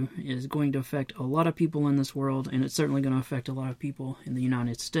not do is going to affect a lot of people in this world, and it's certainly going to affect a lot of people in the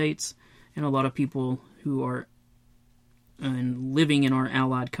United States, and a lot of people who are living in our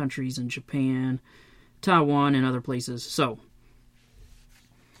allied countries in Japan, Taiwan, and other places. So,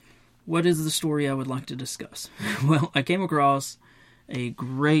 what is the story I would like to discuss? Well, I came across a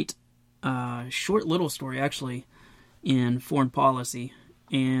great, short little story, actually, in Foreign Policy,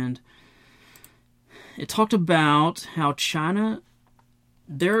 and it talked about how China,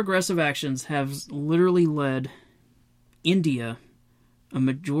 their aggressive actions have literally led India, a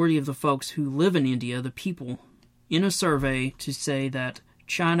majority of the folks who live in India, the people, in a survey to say that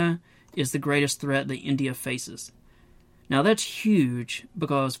China is the greatest threat that India faces. Now that's huge,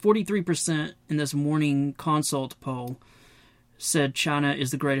 because 43% in this Morning Consult poll said China is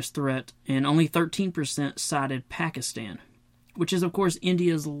the greatest threat, and only 13% cited Pakistan, which is, of course,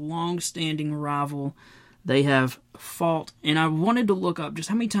 India's long-standing rival. They have fought, and I wanted to look up just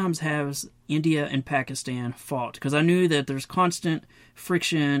how many times has India and Pakistan fought, because I knew that there's constant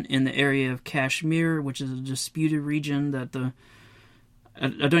friction in the area of Kashmir, which is a disputed region that I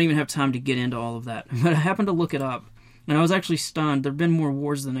don't even have time to get into all of that, but I happened to look it up, and I was actually stunned. There have been more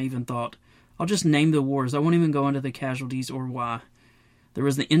wars than I even thought. I'll just name the wars. I won't even go into the casualties or why. There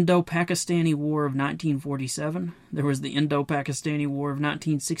was the Indo-Pakistani War of 1947. There was the Indo-Pakistani War of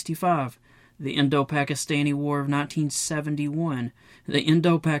 1965. The Indo-Pakistani War of 1971. The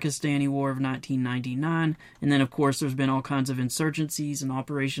Indo-Pakistani War of 1999. And then, of course, there's been all kinds of insurgencies and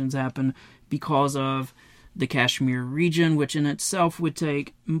operations happen because of the Kashmir region, which in itself would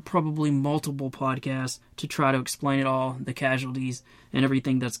take probably multiple podcasts to try to explain it all, the casualties and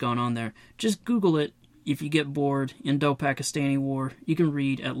everything that's gone on there. Just Google it if you get bored. Indo-Pakistani War. You can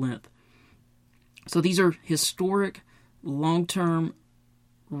read at length. So these are historic, long-term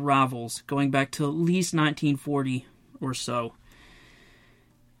rivals going back to at least 1940 or so.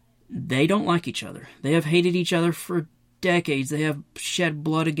 They don't like each other. They have hated each other for decades. They have shed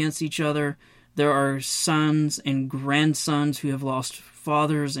blood against each other. There are sons and grandsons who have lost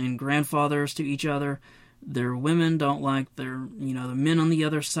fathers and grandfathers to each other. Their women don't like the men on the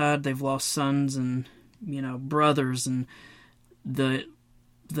other side. They've lost sons and, brothers. And the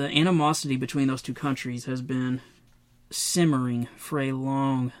animosity between those two countries has been simmering for a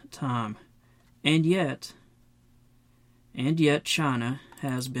long time. And yet China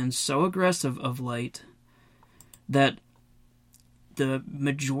has been so aggressive of late that the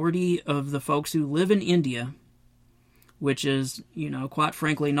majority of the folks who live in India, which is, quite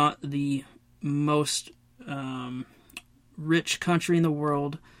frankly, not the most rich country in the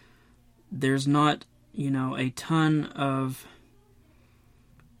world. There's not, a ton of,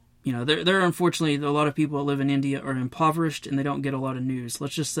 there are unfortunately a lot of people that live in India are impoverished and they don't get a lot of news.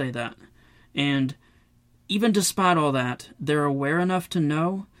 Let's just say that. And even despite all that, they're aware enough to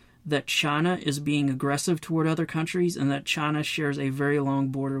know that China is being aggressive toward other countries and that China shares a very long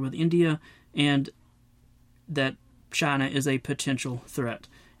border with India and that China is a potential threat.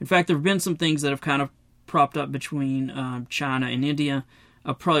 In fact, there have been some things that have kind of propped up between China and India.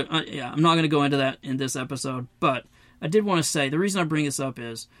 I'm not going to go into that in this episode, but I did want to say, the reason I bring this up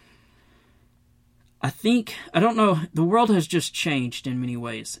is I don't know, the world has just changed in many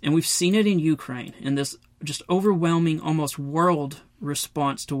ways, and we've seen it in Ukraine, in this just overwhelming, almost world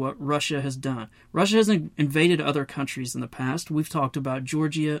response to what Russia has done. Russia has invaded other countries in the past. We've talked about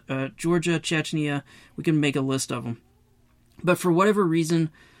Georgia, Chechnya. We can make a list of them. But for whatever reason,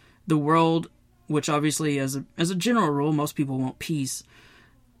 the world, which obviously as a general rule, most people want peace,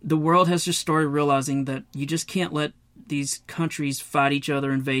 the world has just started realizing that you just can't let these countries fight each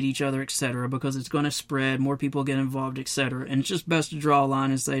other, invade each other, etc., because it's going to spread, more people get involved, etc. And it's just best to draw a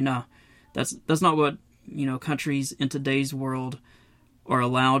line and say, no, that's not what, countries in today's world are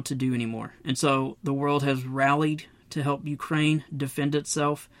allowed to do anymore. And so the world has rallied to help Ukraine defend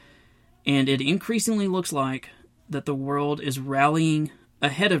itself, and it increasingly looks like that the world is rallying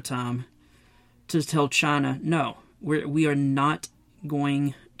ahead of time to tell China, no, we are not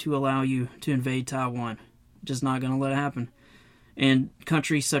going to allow you to invade Taiwan. Just not going to let it happen. And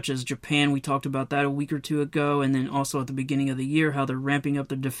countries such as Japan, we talked about that a week or two ago, and then also at the beginning of the year, how they're ramping up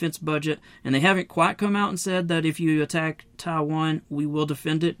their defense budget. And they haven't quite come out and said that if you attack Taiwan, we will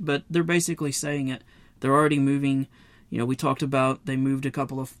defend it, but they're basically saying it. They're already moving. We talked about they moved a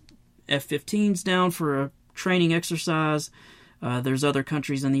couple of F-15s down for a training exercise. There's other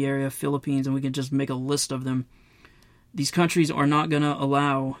countries in the area, Philippines, and we can just make a list of them. These countries are not going to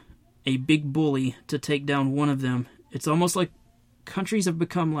allow a big bully to take down one of them. It's almost like countries have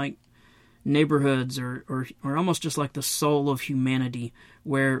become like neighborhoods or almost just like the soul of humanity,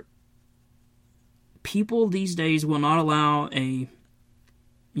 where people these days will not allow a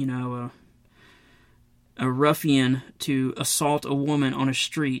ruffian to assault a woman on a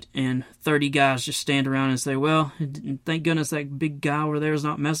street and 30 guys just stand around and say, well, thank goodness that big guy over there is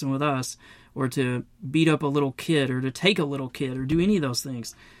not messing with us, or to beat up a little kid or to take a little kid or do any of those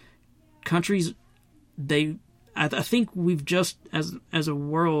things. Countries, I think we've just, as a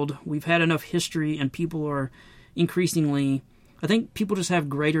world, we've had enough history, and people are increasingly, I think people just have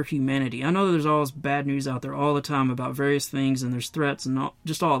greater humanity. I know there's all this bad news out there all the time about various things, and there's threats and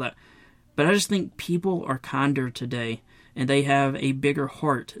just all that. But I just think people are kinder today, and they have a bigger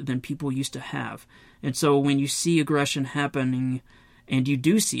heart than people used to have. And so when you see aggression happening, and you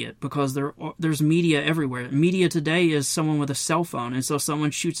do see it because there's media everywhere. Media today is someone with a cell phone, and so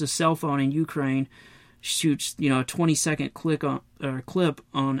someone shoots a cell phone in Ukraine, shoots a 20-second clip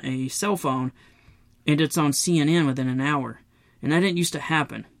on a cell phone, and it's on CNN within an hour. And that didn't used to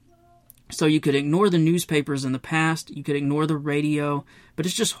happen. So you could ignore the newspapers in the past, you could ignore the radio, but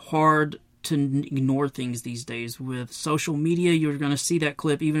it's just hard to ignore things these days. With social media, you're going to see that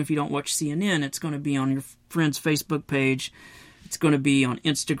clip. Even if you don't watch CNN, it's going to be on your friend's Facebook page. It's going to be on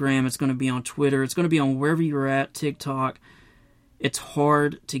Instagram. It's going to be on Twitter. It's going to be on wherever you're at, TikTok. It's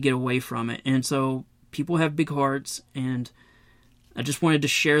hard to get away from it. And so people have big hearts, and I just wanted to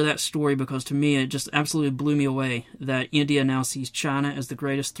share that story because to me it just absolutely blew me away that India now sees China as the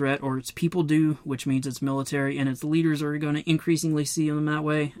greatest threat, or its people do, which means its military, and its leaders are going to increasingly see them that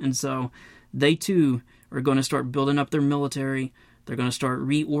way. And so they too are going to start building up their military. They're going to start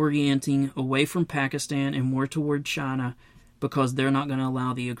reorienting away from Pakistan and more toward China, because they're not going to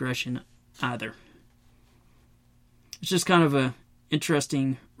allow the aggression either. It's just kind of a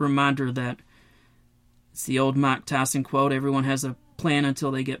interesting reminder that it's the old Mike Tyson quote, everyone has a plan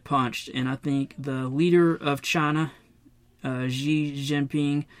until they get punched. And I think the leader of China, Xi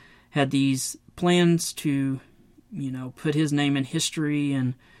Jinping, had these plans to, put his name in history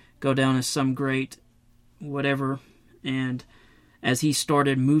and go down as some great whatever. And as he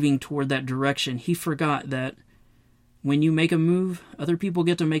started moving toward that direction, he forgot that when you make a move, other people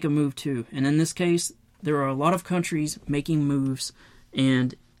get to make a move too. And in this case, there are a lot of countries making moves,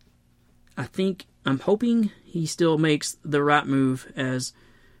 and I'm hoping he still makes the right move as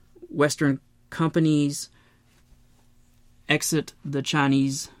Western companies exit the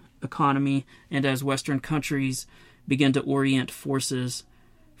Chinese economy, and as Western countries begin to orient forces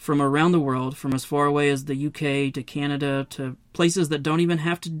from around the world, from as far away as the UK to Canada to places that don't even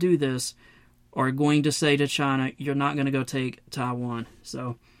have to do this, are going to say to China, you're not going to go take Taiwan.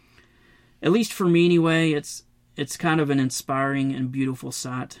 So, at least for me anyway, it's kind of an inspiring and beautiful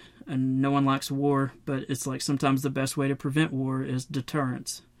sight. And no one likes war, but it's like sometimes the best way to prevent war is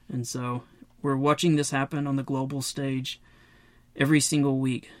deterrence. And so we're watching this happen on the global stage every single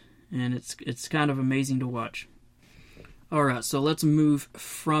week, and it's kind of amazing to watch. All right, so let's move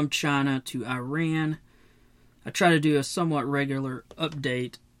from China to Iran. I try to do a somewhat regular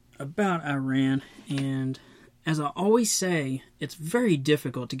update about Iran, and as I always say, it's very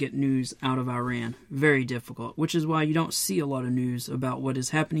difficult to get news out of Iran. Very difficult, which is why you don't see a lot of news about what is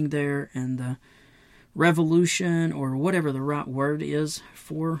happening there and the revolution, or whatever the right word is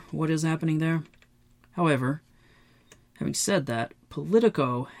for what is happening there. However, Having said that,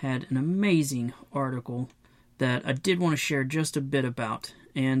 Politico had an amazing article that I did want to share just a bit about.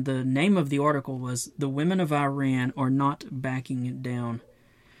 And the name of the article was "The Women of Iran Are Not Backing Down."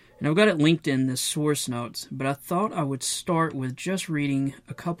 And I've got it linked in the source notes, but I thought I would start with just reading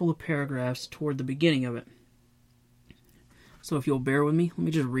a couple of paragraphs toward the beginning of it. So if you'll bear with me, let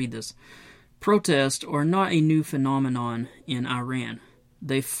me just read this. Protests are not a new phenomenon in Iran.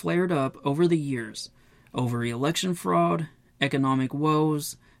 They've flared up over the years, over election fraud, economic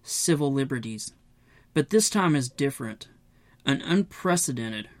woes, civil liberties. But this time is different. An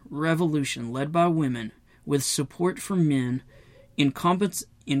unprecedented revolution led by women, with support from men,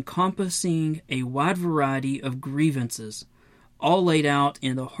 encompassing a wide variety of grievances, all laid out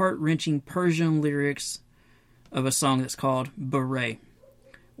in the heart-wrenching Persian lyrics of a song that's called Beret,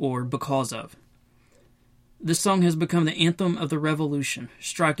 or Because Of. This song has become the anthem of the revolution,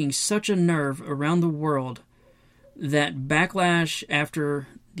 striking such a nerve around the world that backlash after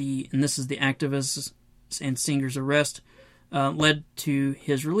and this is the activist's and singer's arrest, led to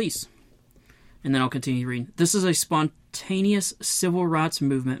his release. And then I'll continue reading. This is a spontaneous civil rights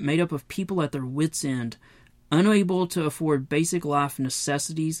movement made up of people at their wits' end, unable to afford basic life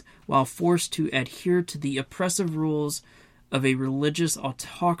necessities while forced to adhere to the oppressive rules of a religious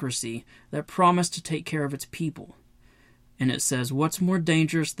autocracy that promised to take care of its people. And it says, what's more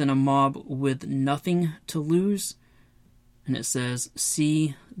dangerous than a mob with nothing to lose? And it says,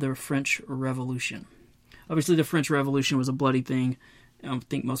 see the French Revolution. Obviously, the French Revolution was a bloody thing. I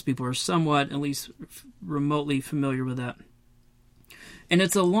think most people are somewhat, at least remotely familiar with that. And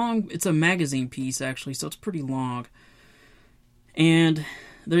it's a magazine piece, actually, so it's pretty long. And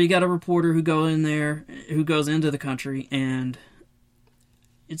there you got a reporter who goes into the country, and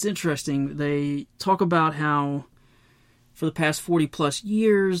it's interesting. They talk about how for the past 40 plus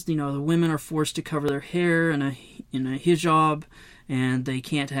years, the women are forced to cover their hair in a hijab, and they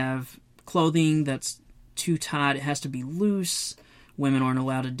can't have clothing that's too tight. It has to be loose. Women aren't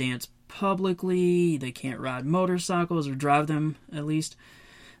allowed to dance publicly. They can't ride motorcycles or drive them, at least.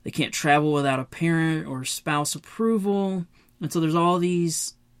 They can't travel without a parent or spouse approval. And so there's all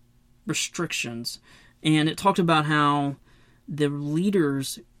these restrictions. And it talked about how the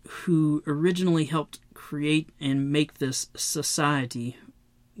leaders who originally helped create and make this society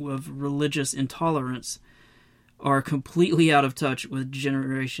of religious intolerance are completely out of touch with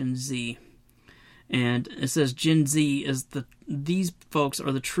Generation Z. And it says Gen Z is these folks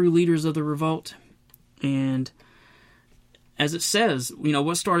are the true leaders of the revolt. And as it says,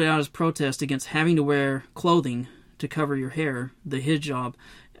 what started out as protest against having to wear clothing to cover your hair, the hijab,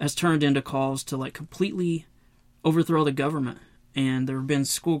 has turned into calls to completely overthrow the government. And there have been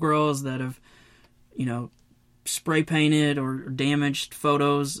schoolgirls that have, spray painted or damaged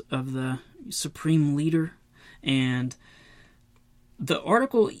photos of the supreme leader. And the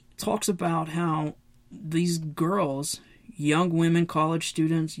article talks about how these girls, young women, college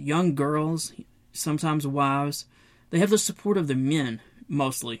students, young girls, sometimes wives, they have the support of the men,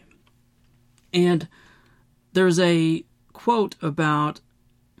 mostly. And there's a quote about,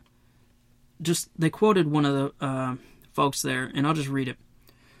 they quoted one of the folks there, and I'll just read it.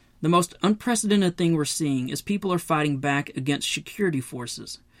 The most unprecedented thing we're seeing is people are fighting back against security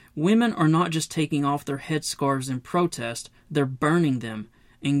forces. Women are not just taking off their headscarves in protest, they're burning them.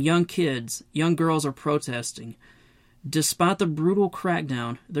 And young girls are protesting. Despite the brutal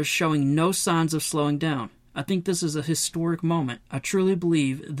crackdown, they're showing no signs of slowing down. I think this is a historic moment. I truly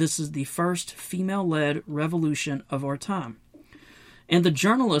believe this is the first female-led revolution of our time. And the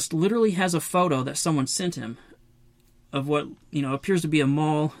journalist literally has a photo that someone sent him of what, appears to be a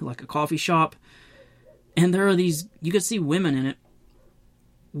mall, like a coffee shop. And there are these, you can see women in it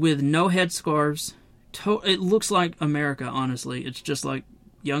with no headscarves. It looks like America, honestly. It's just like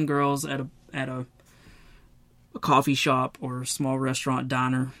young girls at a coffee shop or a small restaurant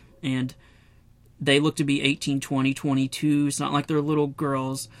diner, and they look to be 18, 20, 22. It's not like they're little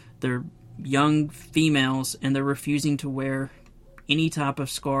girls. They're young females, and they're refusing to wear any type of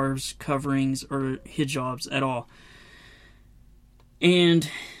scarves, coverings, or hijabs at all. And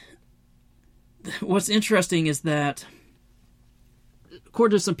what's interesting is that,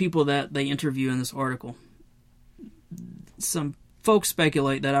 according to some people that they interview in this article, some folks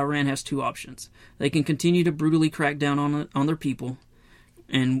speculate that Iran has two options. They can continue to brutally crack down on their people,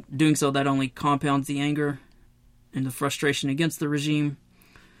 and doing so, that only compounds the anger and the frustration against the regime,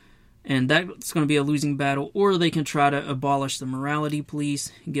 and that's going to be a losing battle. Or they can try to abolish the morality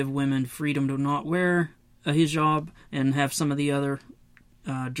police, give women freedom to not wear a hijab, and have some of the other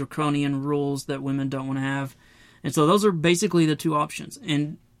draconian rules that women don't want to have. And so those are basically the two options.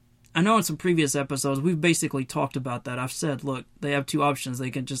 And I know in some previous episodes we've basically talked about that. I've said, look, they have two options.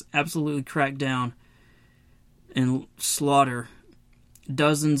 They can just absolutely crack down and slaughter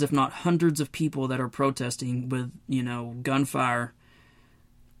dozens, if not hundreds of people that are protesting with, gunfire,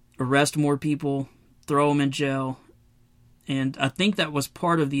 arrest more people, throw them in jail. And I think that was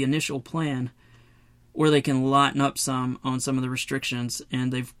part of the initial plan, or they can lighten up some on some of the restrictions,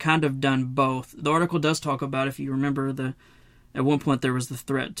 and they've kind of done both. The article does talk about, if you remember, at one point there was the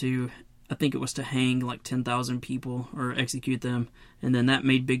threat to, I think it was to hang like 10,000 people or execute them, and then that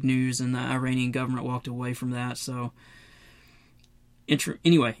made big news, and the Iranian government walked away from that. So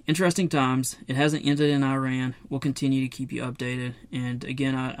anyway, interesting times. It hasn't ended in Iran. We'll continue to keep you updated. And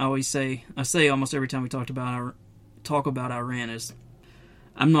again, I say almost every time we talk about Iran is,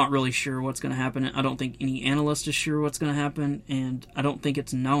 I'm not really sure what's going to happen. I don't think any analyst is sure what's going to happen, and I don't think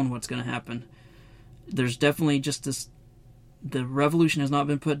it's known what's going to happen. There's definitely just this, the revolution has not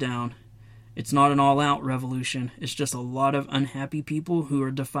been put down. It's not an all-out revolution. It's just a lot of unhappy people who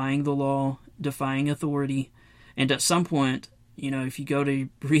are defying the law, defying authority, and at some point, if you go to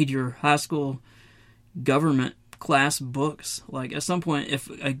read your high school government class books, like at some point, if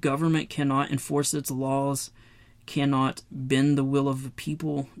a government cannot enforce its laws, cannot bend the will of the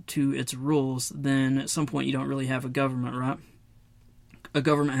people to its rules, then at some point you don't really have a government, right? A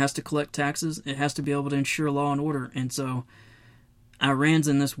government has to collect taxes. It has to be able to ensure law and order. And so Iran's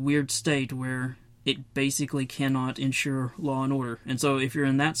in this weird state where it basically cannot ensure law and order. And so if you're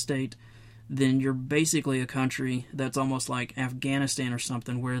in that state, then you're basically a country that's almost like Afghanistan or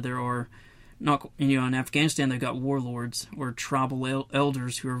something, where there are not, in Afghanistan they've got warlords or tribal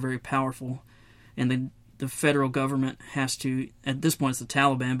elders who are very powerful, and the federal government has to, at this point it's the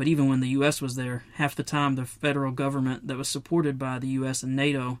Taliban, but even when the U.S. was there, half the time the federal government that was supported by the U.S. and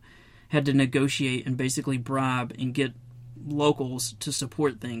NATO had to negotiate and basically bribe and get locals to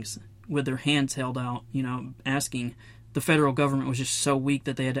support things with their hands held out, asking. The federal government was just so weak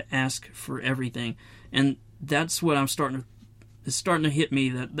that they had to ask for everything. And that's what it's starting to hit me,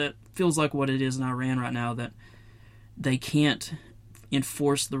 that feels like what it is in Iran right now, that they can't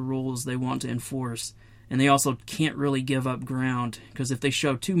enforce the rules they want to enforce. And they also can't really give up ground, because if they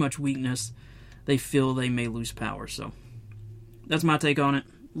show too much weakness, they feel they may lose power. So that's my take on it.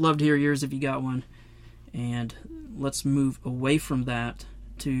 Love to hear yours if you got one. And let's move away from that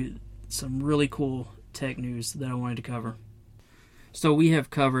to some really cool tech news that I wanted to cover. So we have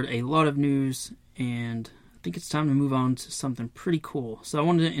covered a lot of news, and I think it's time to move on to something pretty cool. So I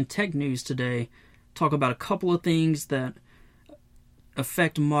wanted to, in tech news today, talk about a couple of things that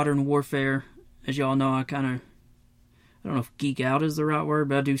affect modern warfare. As y'all know, I don't know if geek out is the right word,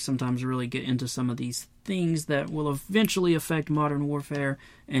 but I do sometimes really get into some of these things that will eventually affect modern warfare.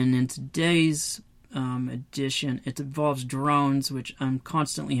 And in today's edition, it involves drones, which I'm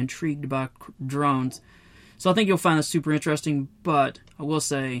constantly intrigued by drones. So I think you'll find this super interesting, but I will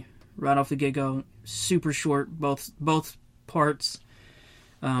say right off the get-go, super short, both parts,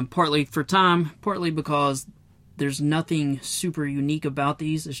 partly for time, partly because there's nothing super unique about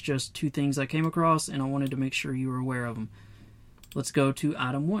these. It's just two things I came across, and I wanted to make sure you were aware of them. Let's go to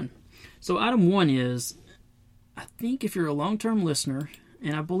item one. So item one is, I think if you're a long-term listener,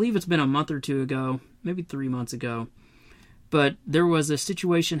 and I believe it's been a month or two ago, maybe 3 months ago, but there was a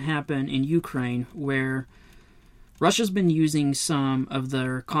situation happen in Ukraine where Russia's been using some of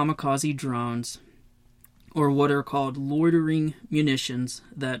their kamikaze drones, or what are called loitering munitions,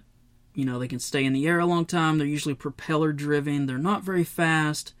 that, they can stay in the air a long time. They're usually propeller driven. They're not very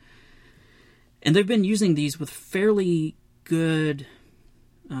fast. And they've been using these with fairly good,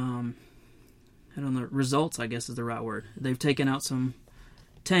 results, I guess is the right word. They've taken out some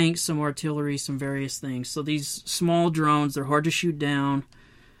tanks, some artillery, some various things. So these small drones, they're hard to shoot down,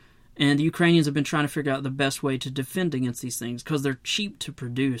 and the Ukrainians have been trying to figure out the best way to defend against these things, because they're cheap to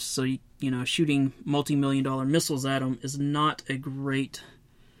produce. So, shooting multi-million-dollar missiles at them is not a great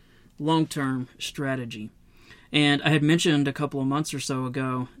long-term strategy. And I had mentioned a couple of months or so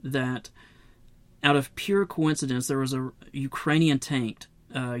ago that out of pure coincidence, there was a Ukrainian tank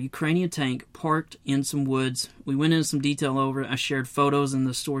parked in some woods. We went into some detail over it. I shared photos in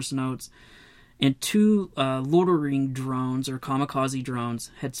the source notes. And two loitering drones, or kamikaze drones,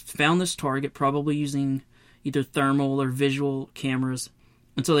 had found this target, probably using either thermal or visual cameras.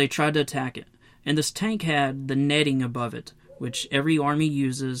 And so they tried to attack it. And this tank had the netting above it, which every army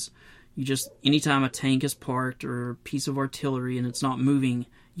uses. Anytime a tank is parked or a piece of artillery and it's not moving,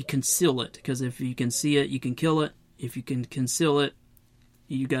 you conceal it. Because if you can see it, you can kill it. If you can conceal it,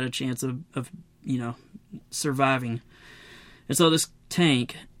 you got a chance of surviving. And so this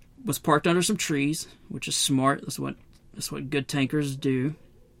tank was parked under some trees, which is smart. That's what good tankers do.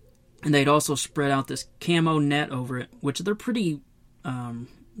 And they'd also spread out this camo net over it, which they're pretty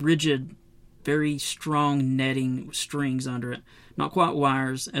rigid, very strong netting strings under it. Not quite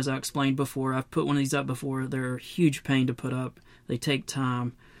wires, as I explained before. I've put one of these up before. They're a huge pain to put up. They take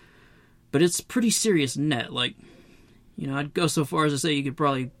time. But it's pretty serious net. Like, I'd go so far as to say you could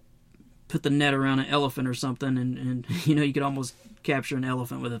probably put the net around an elephant or something, and you could almost capture an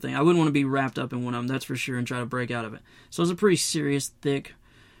elephant with a thing. I wouldn't want to be wrapped up in one of them, that's for sure, and try to break out of it. So it's a pretty serious, thick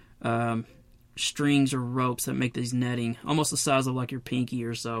strings or ropes that make these netting, almost the size of like your pinky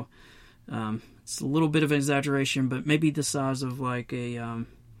or so. It's a little bit of an exaggeration, but maybe the size of like a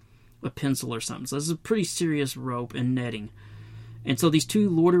pencil or something. So this is a pretty serious rope and netting. And so these two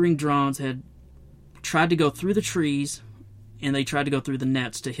loitering drones had tried to go through the trees, and they tried to go through the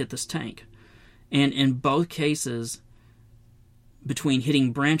nets to hit this tank. And in both cases, between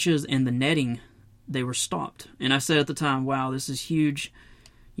hitting branches and the netting, they were stopped. And I said at the time, wow, this is huge.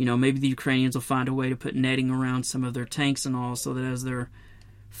 Maybe the Ukrainians will find a way to put netting around some of their tanks and all, so that as they're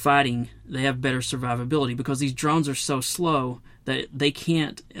fighting, they have better survivability, because these drones are so slow that they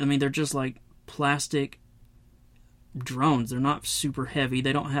can't, they're just like plastic drones. They're not super heavy.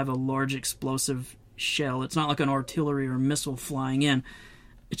 They don't have a large explosive shell. It's not like an artillery or missile flying in.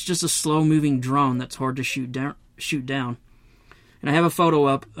 It's just a slow-moving drone that's hard to shoot down. And I have a photo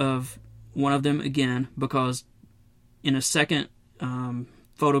up of one of them again, because in a second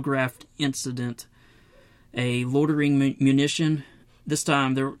photographed incident, a loitering munition, this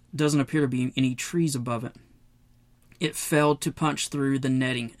time there doesn't appear to be any trees above it. It failed to punch through the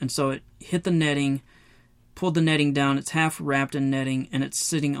netting, and so it hit the netting, pulled the netting down. It's half wrapped in netting, and it's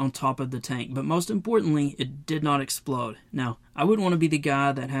sitting on top of the tank. But most importantly, it did not explode. Now, I wouldn't want to be the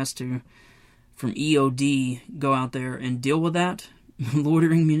guy that has to, from EOD, go out there and deal with that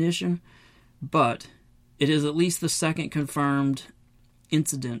loitering munition, but it is at least the second confirmed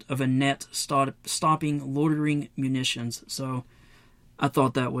incident of a net stopping loitering munitions. So I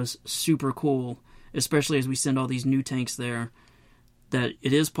thought that was super cool, especially as we send all these new tanks there, that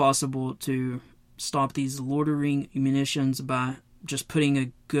it is possible to stop these loitering munitions by just putting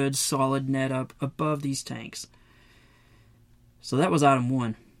a good solid net up above these tanks. So that was item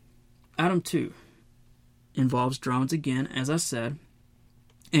 1. Item 2 involves drones again, as I said.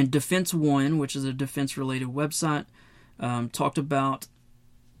 And Defense One, which is a defense-related website, talked about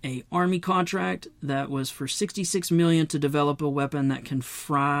a Army contract that was for $66 million to develop a weapon that can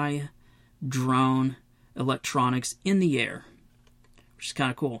fry drone electronics in the air, which is kind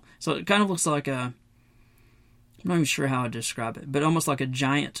of cool. So it kind of looks like I'm not even sure how to describe it, but almost like a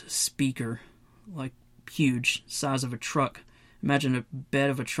giant speaker, like huge, size of a truck. Imagine a bed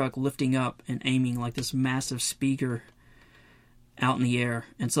of a truck lifting up and aiming like this massive speaker out in the air.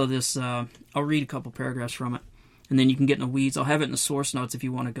 And so this, I'll read a couple paragraphs from it, and then you can get in the weeds. I'll have it in the source notes if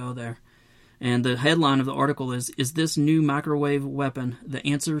you want to go there. And the headline of the article is this new microwave weapon the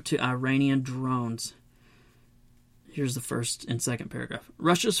answer to Iranian drones? Here's the first and second paragraph.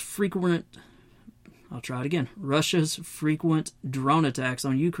 Russia's frequent drone attacks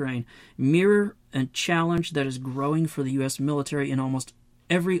on Ukraine mirror a challenge that is growing for the U.S. military in almost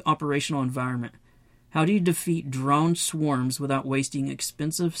every operational environment. How do you defeat drone swarms without wasting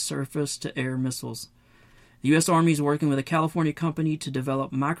expensive surface-to-air missiles? The U.S. Army is working with a California company to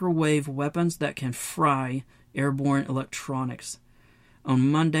develop microwave weapons that can fry airborne electronics.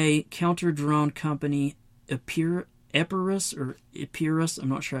 On Monday, counter-drone company Epirus, I'm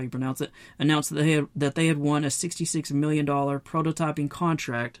not sure how you pronounce it, announced that they had won a $66 million prototyping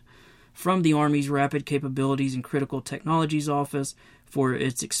contract from the Army's Rapid Capabilities and Critical Technologies Office for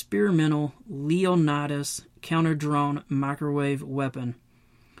its experimental Leonidas counter-drone microwave weapon.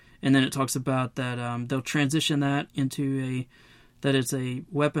 And then it talks about that they'll transition that into that it's a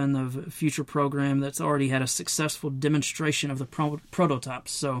weapon of a future program that's already had a successful demonstration of the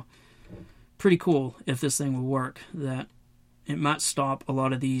prototypes. So pretty cool if this thing will work, that it might stop a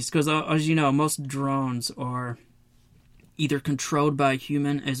lot of these. Because as you know, most drones are either controlled by a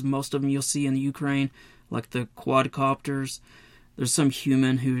human, as most of them you'll see in the Ukraine, like the quadcopters. There's some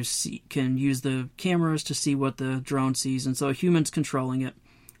human who can use the cameras to see what the drone sees, and so a human's controlling it.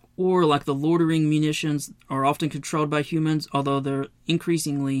 Or like the loitering munitions are often controlled by humans, although they're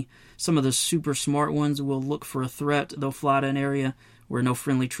increasingly, some of the super smart ones will look for a threat. They'll fly to an area where no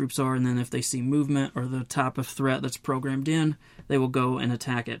friendly troops are, and then if they see movement or the type of threat that's programmed in, they will go and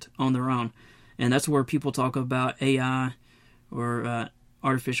attack it on their own. And that's where people talk about AI or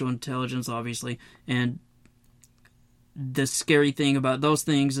artificial intelligence, obviously. And the scary thing about those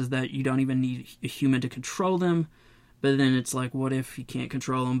things is that you don't even need a human to control them. But then it's like, what if you can't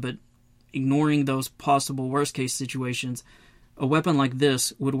control them? But ignoring those possible worst-case situations, A weapon like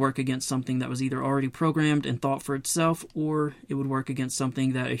this would work against something that was either already programmed and thought for itself, or it would work against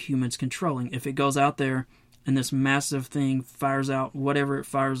something that a human's controlling. If it goes out there and this massive thing fires out whatever it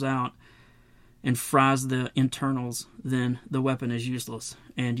fires out and fries the internals, then the weapon is useless.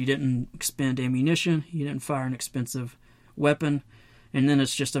 And you didn't expend ammunition, you didn't fire an expensive weapon, and then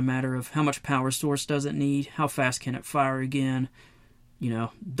it's just a matter of how much power source does it need, how fast can it fire again.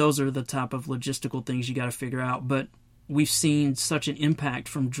 Those are the type of logistical things you got to figure out. But we've seen such an impact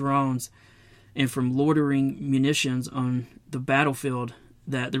from drones and from loitering munitions on the battlefield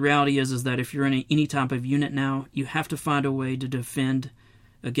that the reality is that if you're in any type of unit now, you have to find a way to defend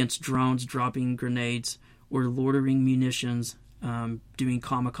against drones dropping grenades or loitering munitions, doing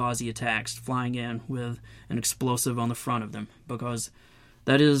kamikaze attacks, flying in with an explosive on the front of them, because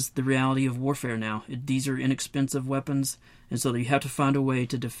that is the reality of warfare now. These are inexpensive weapons, and so you have to find a way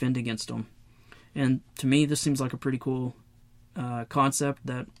to defend against them. And to me, this seems like a pretty cool concept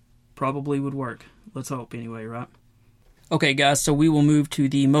that probably would work. Let's hope anyway, right? Okay, guys, so we will move to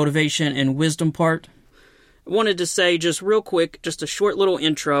the motivation and wisdom part. I wanted to say just real quick, just a short little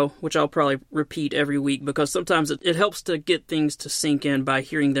intro, which I'll probably repeat every week because sometimes it helps to get things to sink in by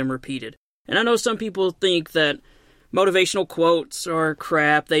hearing them repeated. And I know some people think that motivational quotes are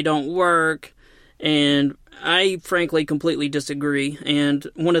crap, they don't work, and I frankly completely disagree. And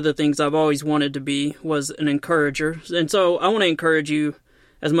one of the things I've always wanted to be was an encourager. And so I want to encourage you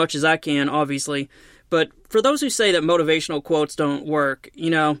as much as I can, obviously. But for those who say that motivational quotes don't work,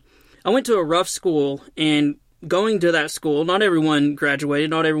 I went to a rough school, and going to that school, not everyone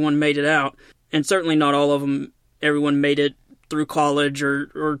graduated, not everyone made it out, and certainly not all of them, everyone made it through college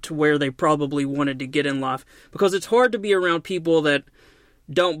or to where they probably wanted to get in life. Because it's hard to be around people that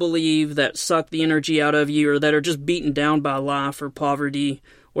don't believe, that suck the energy out of you, or that are just beaten down by life or poverty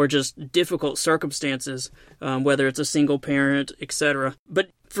or just difficult circumstances, whether it's a single parent, etc.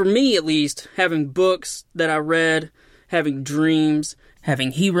 But for me, at least, having books that I read, having dreams,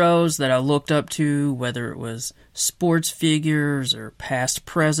 having heroes that I looked up to, whether it was sports figures or past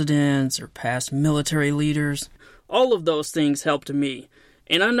presidents or past military leaders, all of those things helped me.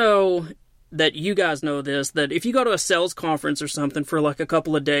 And I know that you guys know this, that if you go to a sales conference or something for like a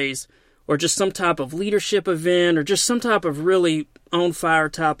couple of days, or just some type of leadership event, or just some type of really on-fire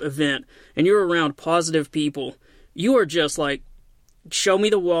type event, and you're around positive people, you are just like, show me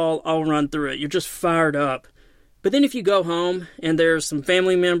the wall, I'll run through it. You're just fired up. But then if you go home and there's some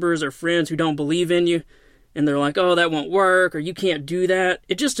family members or friends who don't believe in you, and they're like, oh, that won't work, or you can't do that,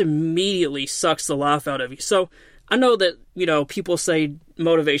 it just immediately sucks the life out of you. So I know that, people say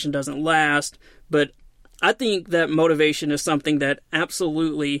motivation doesn't last, but I think that motivation is something that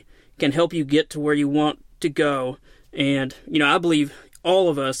absolutely can help you get to where you want to go. And, I believe all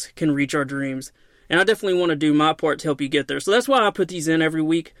of us can reach our dreams. And I definitely want to do my part to help you get there. So that's why I put these in every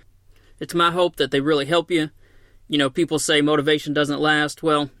week. It's my hope that they really help you. People say motivation doesn't last.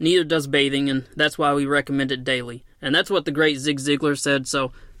 Well, neither does bathing, and that's why we recommend it daily. And that's what the great Zig Ziglar said,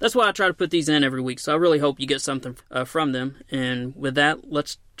 so that's why I try to put these in every week. So I really hope you get something from them. And with that,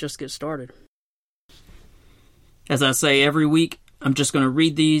 let's just get started. As I say every week, I'm just going to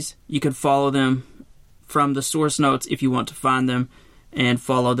read these. You can follow them from the source notes if you want to find them, and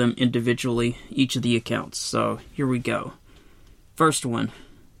follow them individually, each of the accounts. So here we go. First one.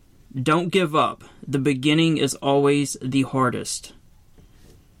 Don't give up. The beginning is always the hardest.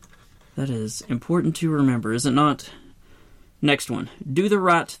 That is important to remember, is it not? Next one. Do the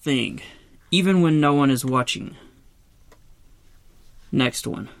right thing, even when no one is watching. Next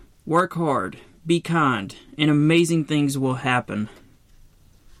one. Work hard, be kind, and amazing things will happen.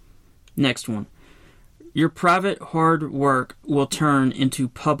 Next one. Your private hard work will turn into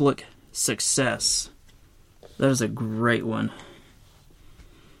public success. That is a great one.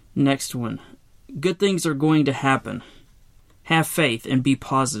 Next one. Good things are going to happen. Have faith and be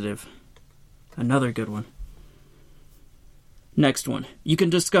positive. Another good one. Next one. You can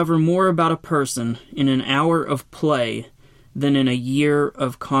discover more about a person in an hour of play than in a year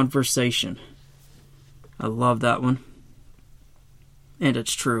of conversation. I love that one. And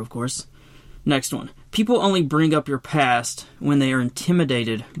it's true, of course. Next one. People only bring up your past when they are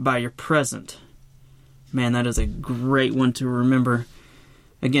intimidated by your present. Man, that is a great one to remember.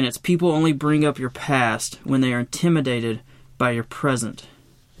 Again, it's people only bring up your past when they are intimidated by your present.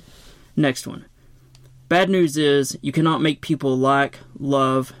 Next one. Bad news is you cannot make people like,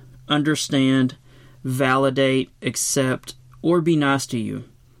 love, understand, validate, accept, or be nice to you.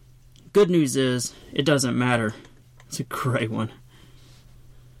 Good news is it doesn't matter. It's a great one.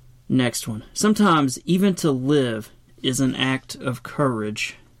 Next one. Sometimes even to live is an act of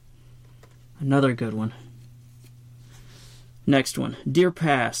courage. Another good one. Next one. Dear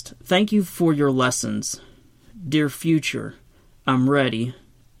past, thank you for your lessons. Dear future, I'm ready.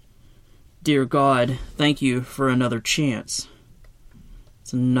 Dear God, thank you for another chance.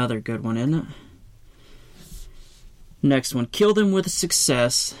 It's another good one, isn't it? Next one. Kill them with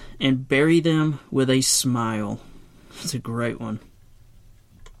success and bury them with a smile. That's a great one.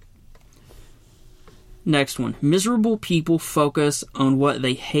 Next one. Miserable people focus on what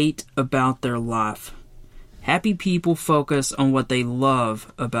they hate about their life. Happy people focus on what they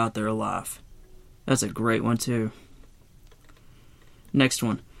love about their life. That's a great one, too. Next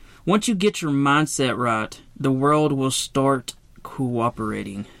one. Once you get your mindset right, the world will start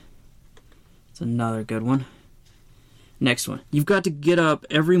cooperating. It's another good one. Next one. You've got to get up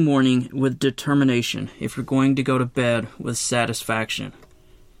every morning with determination if you're going to go to bed with satisfaction.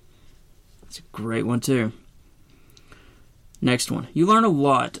 It's a great one, too. Next one. You learn a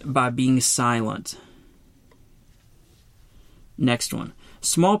lot by being silent. Next one.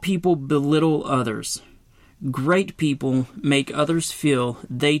 Small people belittle others. Great people make others feel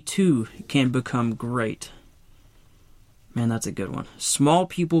they too can become great. Man, that's a good one. Small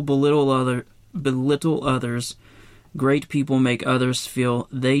people belittle others. Great people make others feel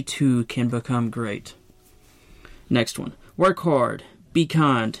they too can become great. Next one. Work hard, be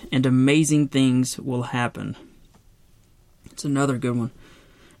kind, and amazing things will happen. It's another good one.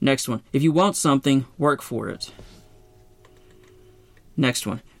 Next one. If you want something, work for it. Next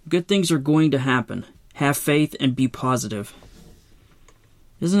one. Good things are going to happen. Have faith and be positive.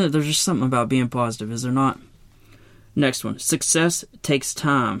 Isn't it? There's just something about being positive, is there not? Next one. Success takes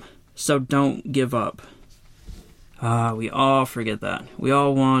time, so don't give up. We all forget that. We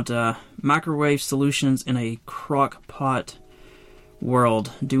all want microwave solutions in a crock pot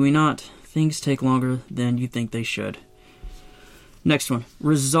world, do we not? Things take longer than you think they should. Next one.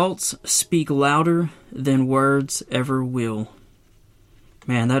 Results speak louder than words ever will.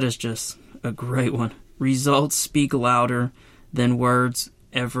 Man, that is just a great one. Results speak louder than words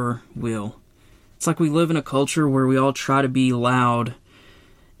ever will. It's like we live in a culture where we all try to be loud,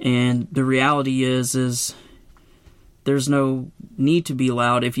 and the reality is there's no need to be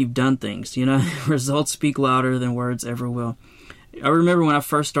loud if you've done things, you know? Results speak louder than words ever will. I remember when I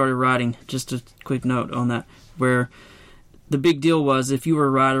first started writing, just a quick note on that, where the big deal was if you were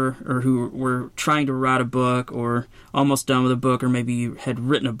a writer or who were trying to write a book or almost done with a book or maybe you had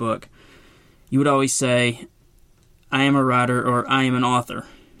written a book, you would always say, I am a writer or I am an author.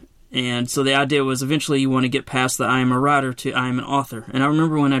 And so the idea was eventually you want to get past the I am a writer to I am an author. And I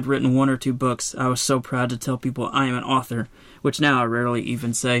remember when I'd written 1 or 2 books, I was so proud to tell people I am an author, which now I rarely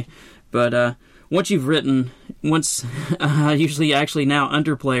even say. But once you've written, I usually actually now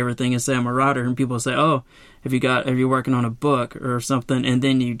underplay everything and say I'm a writer, and people say, oh, have you working on a book or something? And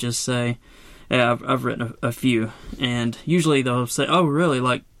then you just say, yeah, I've written a few. And usually they'll say, oh, really,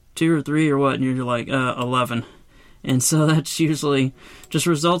 like 2 or 3 or what? And you're like, 11. And so that's usually just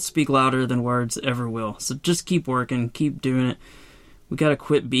results speak louder than words ever will. So just keep working, keep doing it. We got to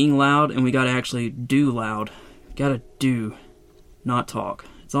quit being loud, and we got to actually do loud. Got to do, not talk.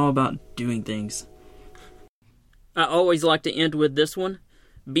 It's all about doing things. I always like to end with this one.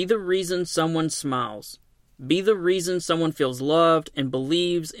 Be the reason someone smiles. Be the reason someone feels loved and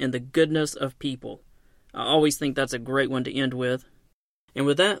believes in the goodness of people. I always think that's a great one to end with. And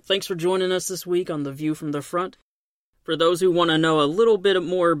with that, thanks for joining us this week on The View from the Front. For those who want to know a little bit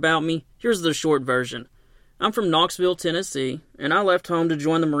more about me, here's the short version. I'm from Knoxville, Tennessee, and I left home to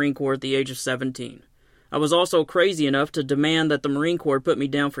join the Marine Corps at the age of 17. I was also crazy enough to demand that the Marine Corps put me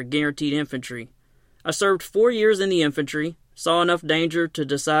down for guaranteed infantry. I served 4 years in the infantry, saw enough danger to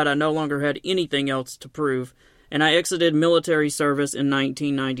decide I no longer had anything else to prove, and I exited military service in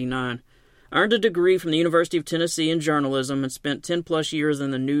 1999. I earned a degree from the University of Tennessee in journalism and spent 10-plus years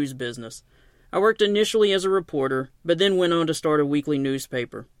in the news business. I worked initially as a reporter, but then went on to start a weekly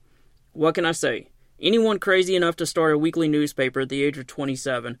newspaper. What can I say? Anyone crazy enough to start a weekly newspaper at the age of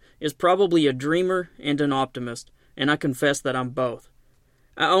 27 is probably a dreamer and an optimist, and I confess that I'm both.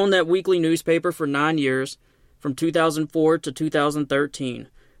 I owned that weekly newspaper for 9 years, from 2004 to 2013,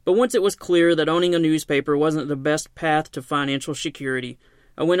 but once it was clear that owning a newspaper wasn't the best path to financial security,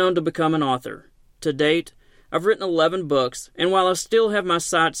 I went on to become an author. To date, I've written 11 books, and while I still have my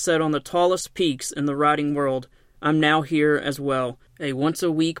sights set on the tallest peaks in the writing world, I'm now here as well, a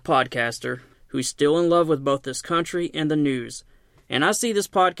once-a-week podcaster who's still in love with both this country and the news. And I see this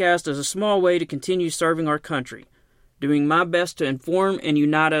podcast as a small way to continue serving our country, doing my best to inform and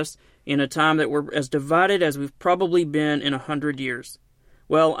unite us in a time that we're as divided as we've probably been in 100 years.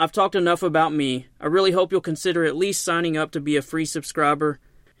 Well, I've talked enough about me. I really hope you'll consider at least signing up to be a free subscriber.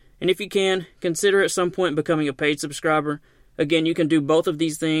 And if you can, consider at some point becoming a paid subscriber. Again, you can do both of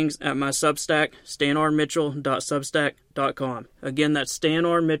these things at my Substack, stanrmitchell.substack.com. Again, that's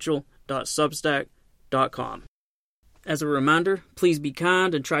stanrmitchell.substack.com. As a reminder, please be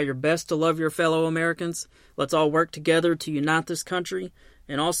kind and try your best to love your fellow Americans. Let's all work together to unite this country.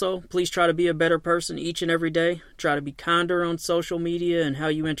 And also, please try to be a better person each and every day. Try to be kinder on social media and how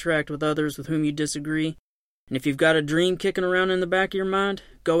you interact with others with whom you disagree. And if you've got a dream kicking around in the back of your mind,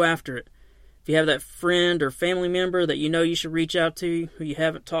 go after it. If you have that friend or family member that you know you should reach out to, who you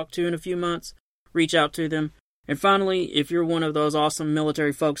haven't talked to in a few months, reach out to them. And finally, if you're one of those awesome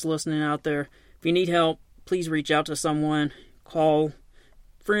military folks listening out there, if you need help, please reach out to someone. Call a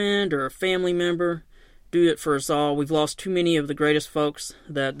friend or a family member. Do it for us all. We've lost too many of the greatest folks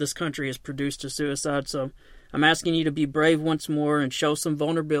that this country has produced to suicide, so I'm asking you to be brave once more and show some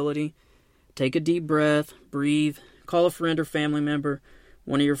vulnerability. Take a deep breath, breathe, call a friend or family member,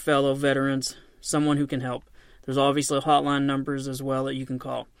 one of your fellow veterans, someone who can help. There's obviously hotline numbers as well that you can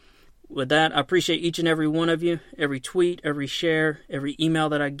call. With that, I appreciate each and every one of you, every tweet, every share, every email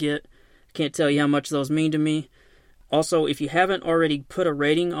that I get. I can't tell you how much those mean to me. Also, if you haven't already put a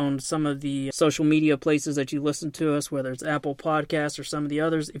rating on some of the social media places that you listen to us, whether it's Apple Podcasts or some of the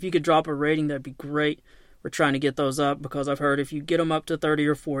others, if you could drop a rating, that'd be great. We're trying to get those up because I've heard if you get them up to 30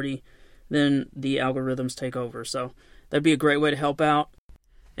 or 40, then the algorithms take over. So that'd be a great way to help out.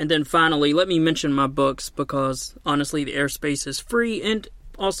 And then finally, let me mention my books because honestly, the airspace is free. And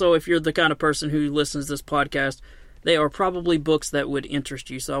also, if you're the kind of person who listens to this podcast, they are probably books that would interest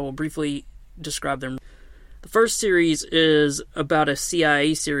you. So I will briefly describe them. The first series is about a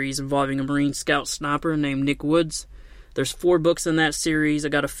CIA series involving a Marine scout sniper named Nick Woods. There's 4 books in that series. I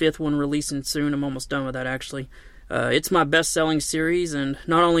got a 5th one releasing soon. I'm almost done with that, actually. It's my best-selling series, and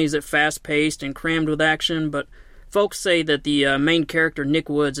not only is it fast-paced and crammed with action, but folks say that the main character, Nick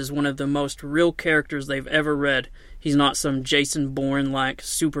Woods, is one of the most real characters they've ever read. He's not some Jason Bourne-like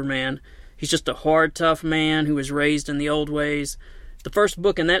Superman. He's just a hard, tough man who was raised in the old ways. The first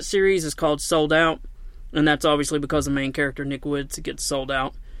book in that series is called Sold Out, and that's obviously because the main character, Nick Woods, gets sold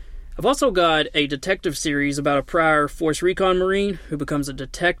out. I've also got a detective series about a prior Force Recon Marine who becomes a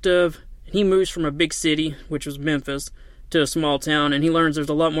detective. He moves from a big city, which was Memphis, to a small town, and he learns there's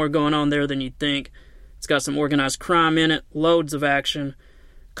a lot more going on there than you'd think. It's got some organized crime in it, loads of action.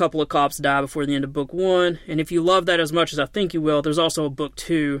 A couple of cops die before the end of Book 1, and if you love that as much as I think you will, there's also a Book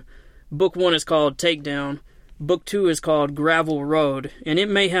 2. Book 1 is called Takedown. Book 2 is called Gravel Road, and it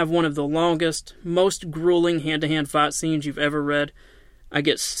may have one of the longest, most grueling hand-to-hand fight scenes you've ever read. I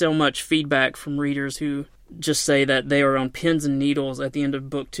get so much feedback from readers who just say that they are on pins and needles at the end of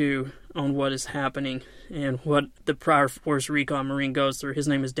Book 2 on what is happening and what the prior Force Recon Marine goes through. His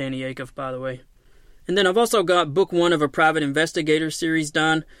name is Danny Acuff, by the way. And then I've also got Book 1 of a private investigator series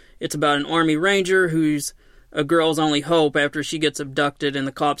done. It's about an Army Ranger who's a girl's only hope after she gets abducted and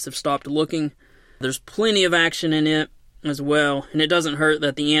the cops have stopped looking. There's plenty of action in it as well, and it doesn't hurt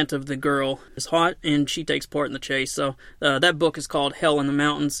that the aunt of the girl is hot and she takes part in the chase. So that book is called Hell in the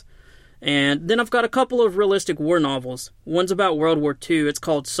Mountains. And then I've got a couple of realistic war novels. One's about World War II. It's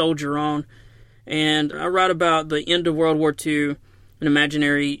called Soldier On. And I write about the end of World War II, an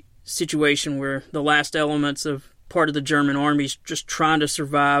imaginary situation where the last elements of part of the German army's just trying to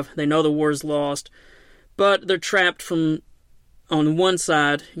survive. They know the war's lost, but they're trapped from, on one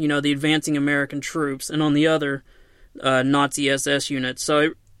side, the advancing American troops, and on the other, Nazi SS units.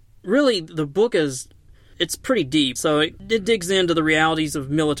 So the book it's pretty deep. So it digs into the realities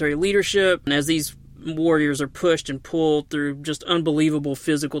of military leadership, and as these warriors are pushed and pulled through just unbelievable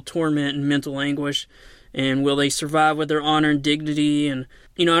physical torment and mental anguish, and will they survive with their honor and dignity? And,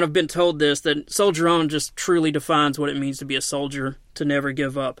 and I've been told this, that Soldier On just truly defines what it means to be a soldier, to never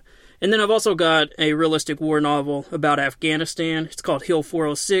give up. And then I've also got a realistic war novel about Afghanistan. It's called Hill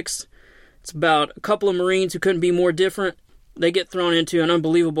 406. It's about a couple of Marines who couldn't be more different. They get thrown into an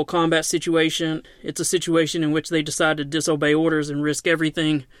unbelievable combat situation. It's a situation in which they decide to disobey orders and risk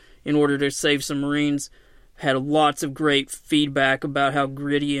everything in order to save some Marines. Had lots of great feedback about how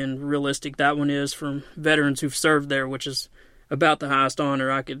gritty and realistic that one is from veterans who've served there, which is about the highest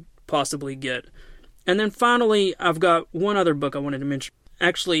honor I could possibly get. And then finally, I've got one other book I wanted to mention.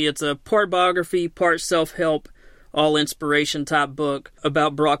 Actually, it's a part biography, part self-help, all inspiration type book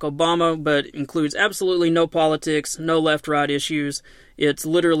about Barack Obama, but includes absolutely no politics, no left-right issues. It's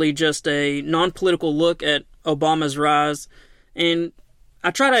literally just a non-political look at Obama's rise. And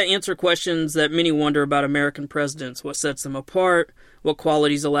I try to answer questions that many wonder about American presidents. What sets them apart? What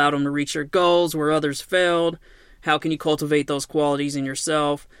qualities allowed them to reach their goals where others failed? How can you cultivate those qualities in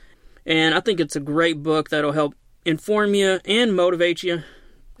yourself? And I think it's a great book that'll help inform you and motivate you.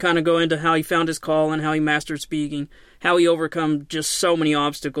 Kind of go into how he found his call and how he mastered speaking, how he overcome just so many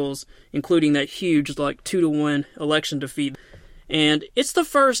obstacles, including that huge, 2-1 election defeat. And it's the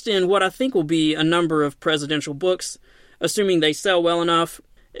first in what I think will be a number of presidential books, assuming they sell well enough.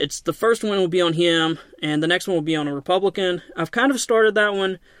 It's the first one will be on him, and the next one will be on a Republican. I've kind of started that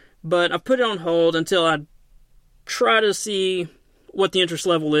one, but I've put it on hold until I try to see what the interest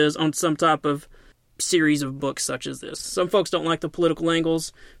level is on some type of series of books such as this. Some folks don't like the political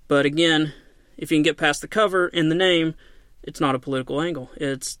angles, but again, if you can get past the cover and the name, it's not a political angle.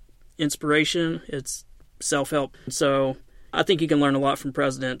 It's inspiration, it's self-help. So I think you can learn a lot from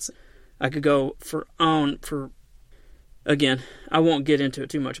presidents. I could go again, I won't get into it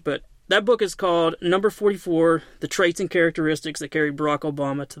too much, but that book is called Number 44, The Traits and Characteristics That Carried Barack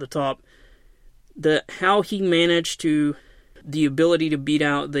Obama to the Top. How he managed the ability to beat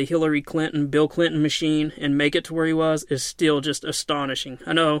out the Hillary Clinton, Bill Clinton machine and make it to where he was is still just astonishing.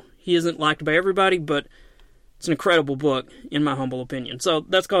 I know he isn't liked by everybody, but it's an incredible book, in my humble opinion. So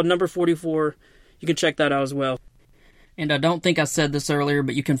that's called Number 44. You can check that out as well. And I don't think I said this earlier,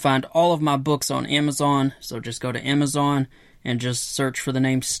 but you can find all of my books on Amazon. So just go to Amazon and just search for the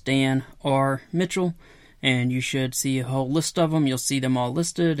name Stan R. Mitchell, and you should see a whole list of them. You'll see them all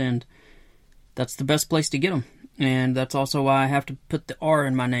listed, and that's the best place to get them. And that's also why I have to put the R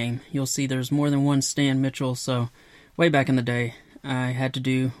in my name. You'll see there's more than one Stan Mitchell, so way back in the day, I had to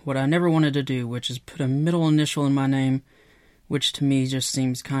do what I never wanted to do, which is put a middle initial in my name, which to me just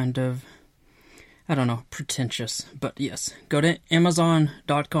seems kind of, pretentious. But yes, go to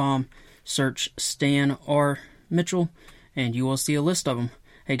Amazon.com, search Stan R. Mitchell, and you will see a list of them.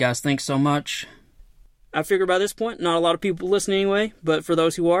 Hey guys, thanks so much. I figure by this point, not a lot of people listen anyway, but for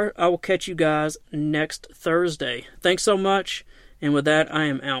those who are, I will catch you guys next Thursday. Thanks so much, and with that, I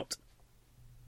am out.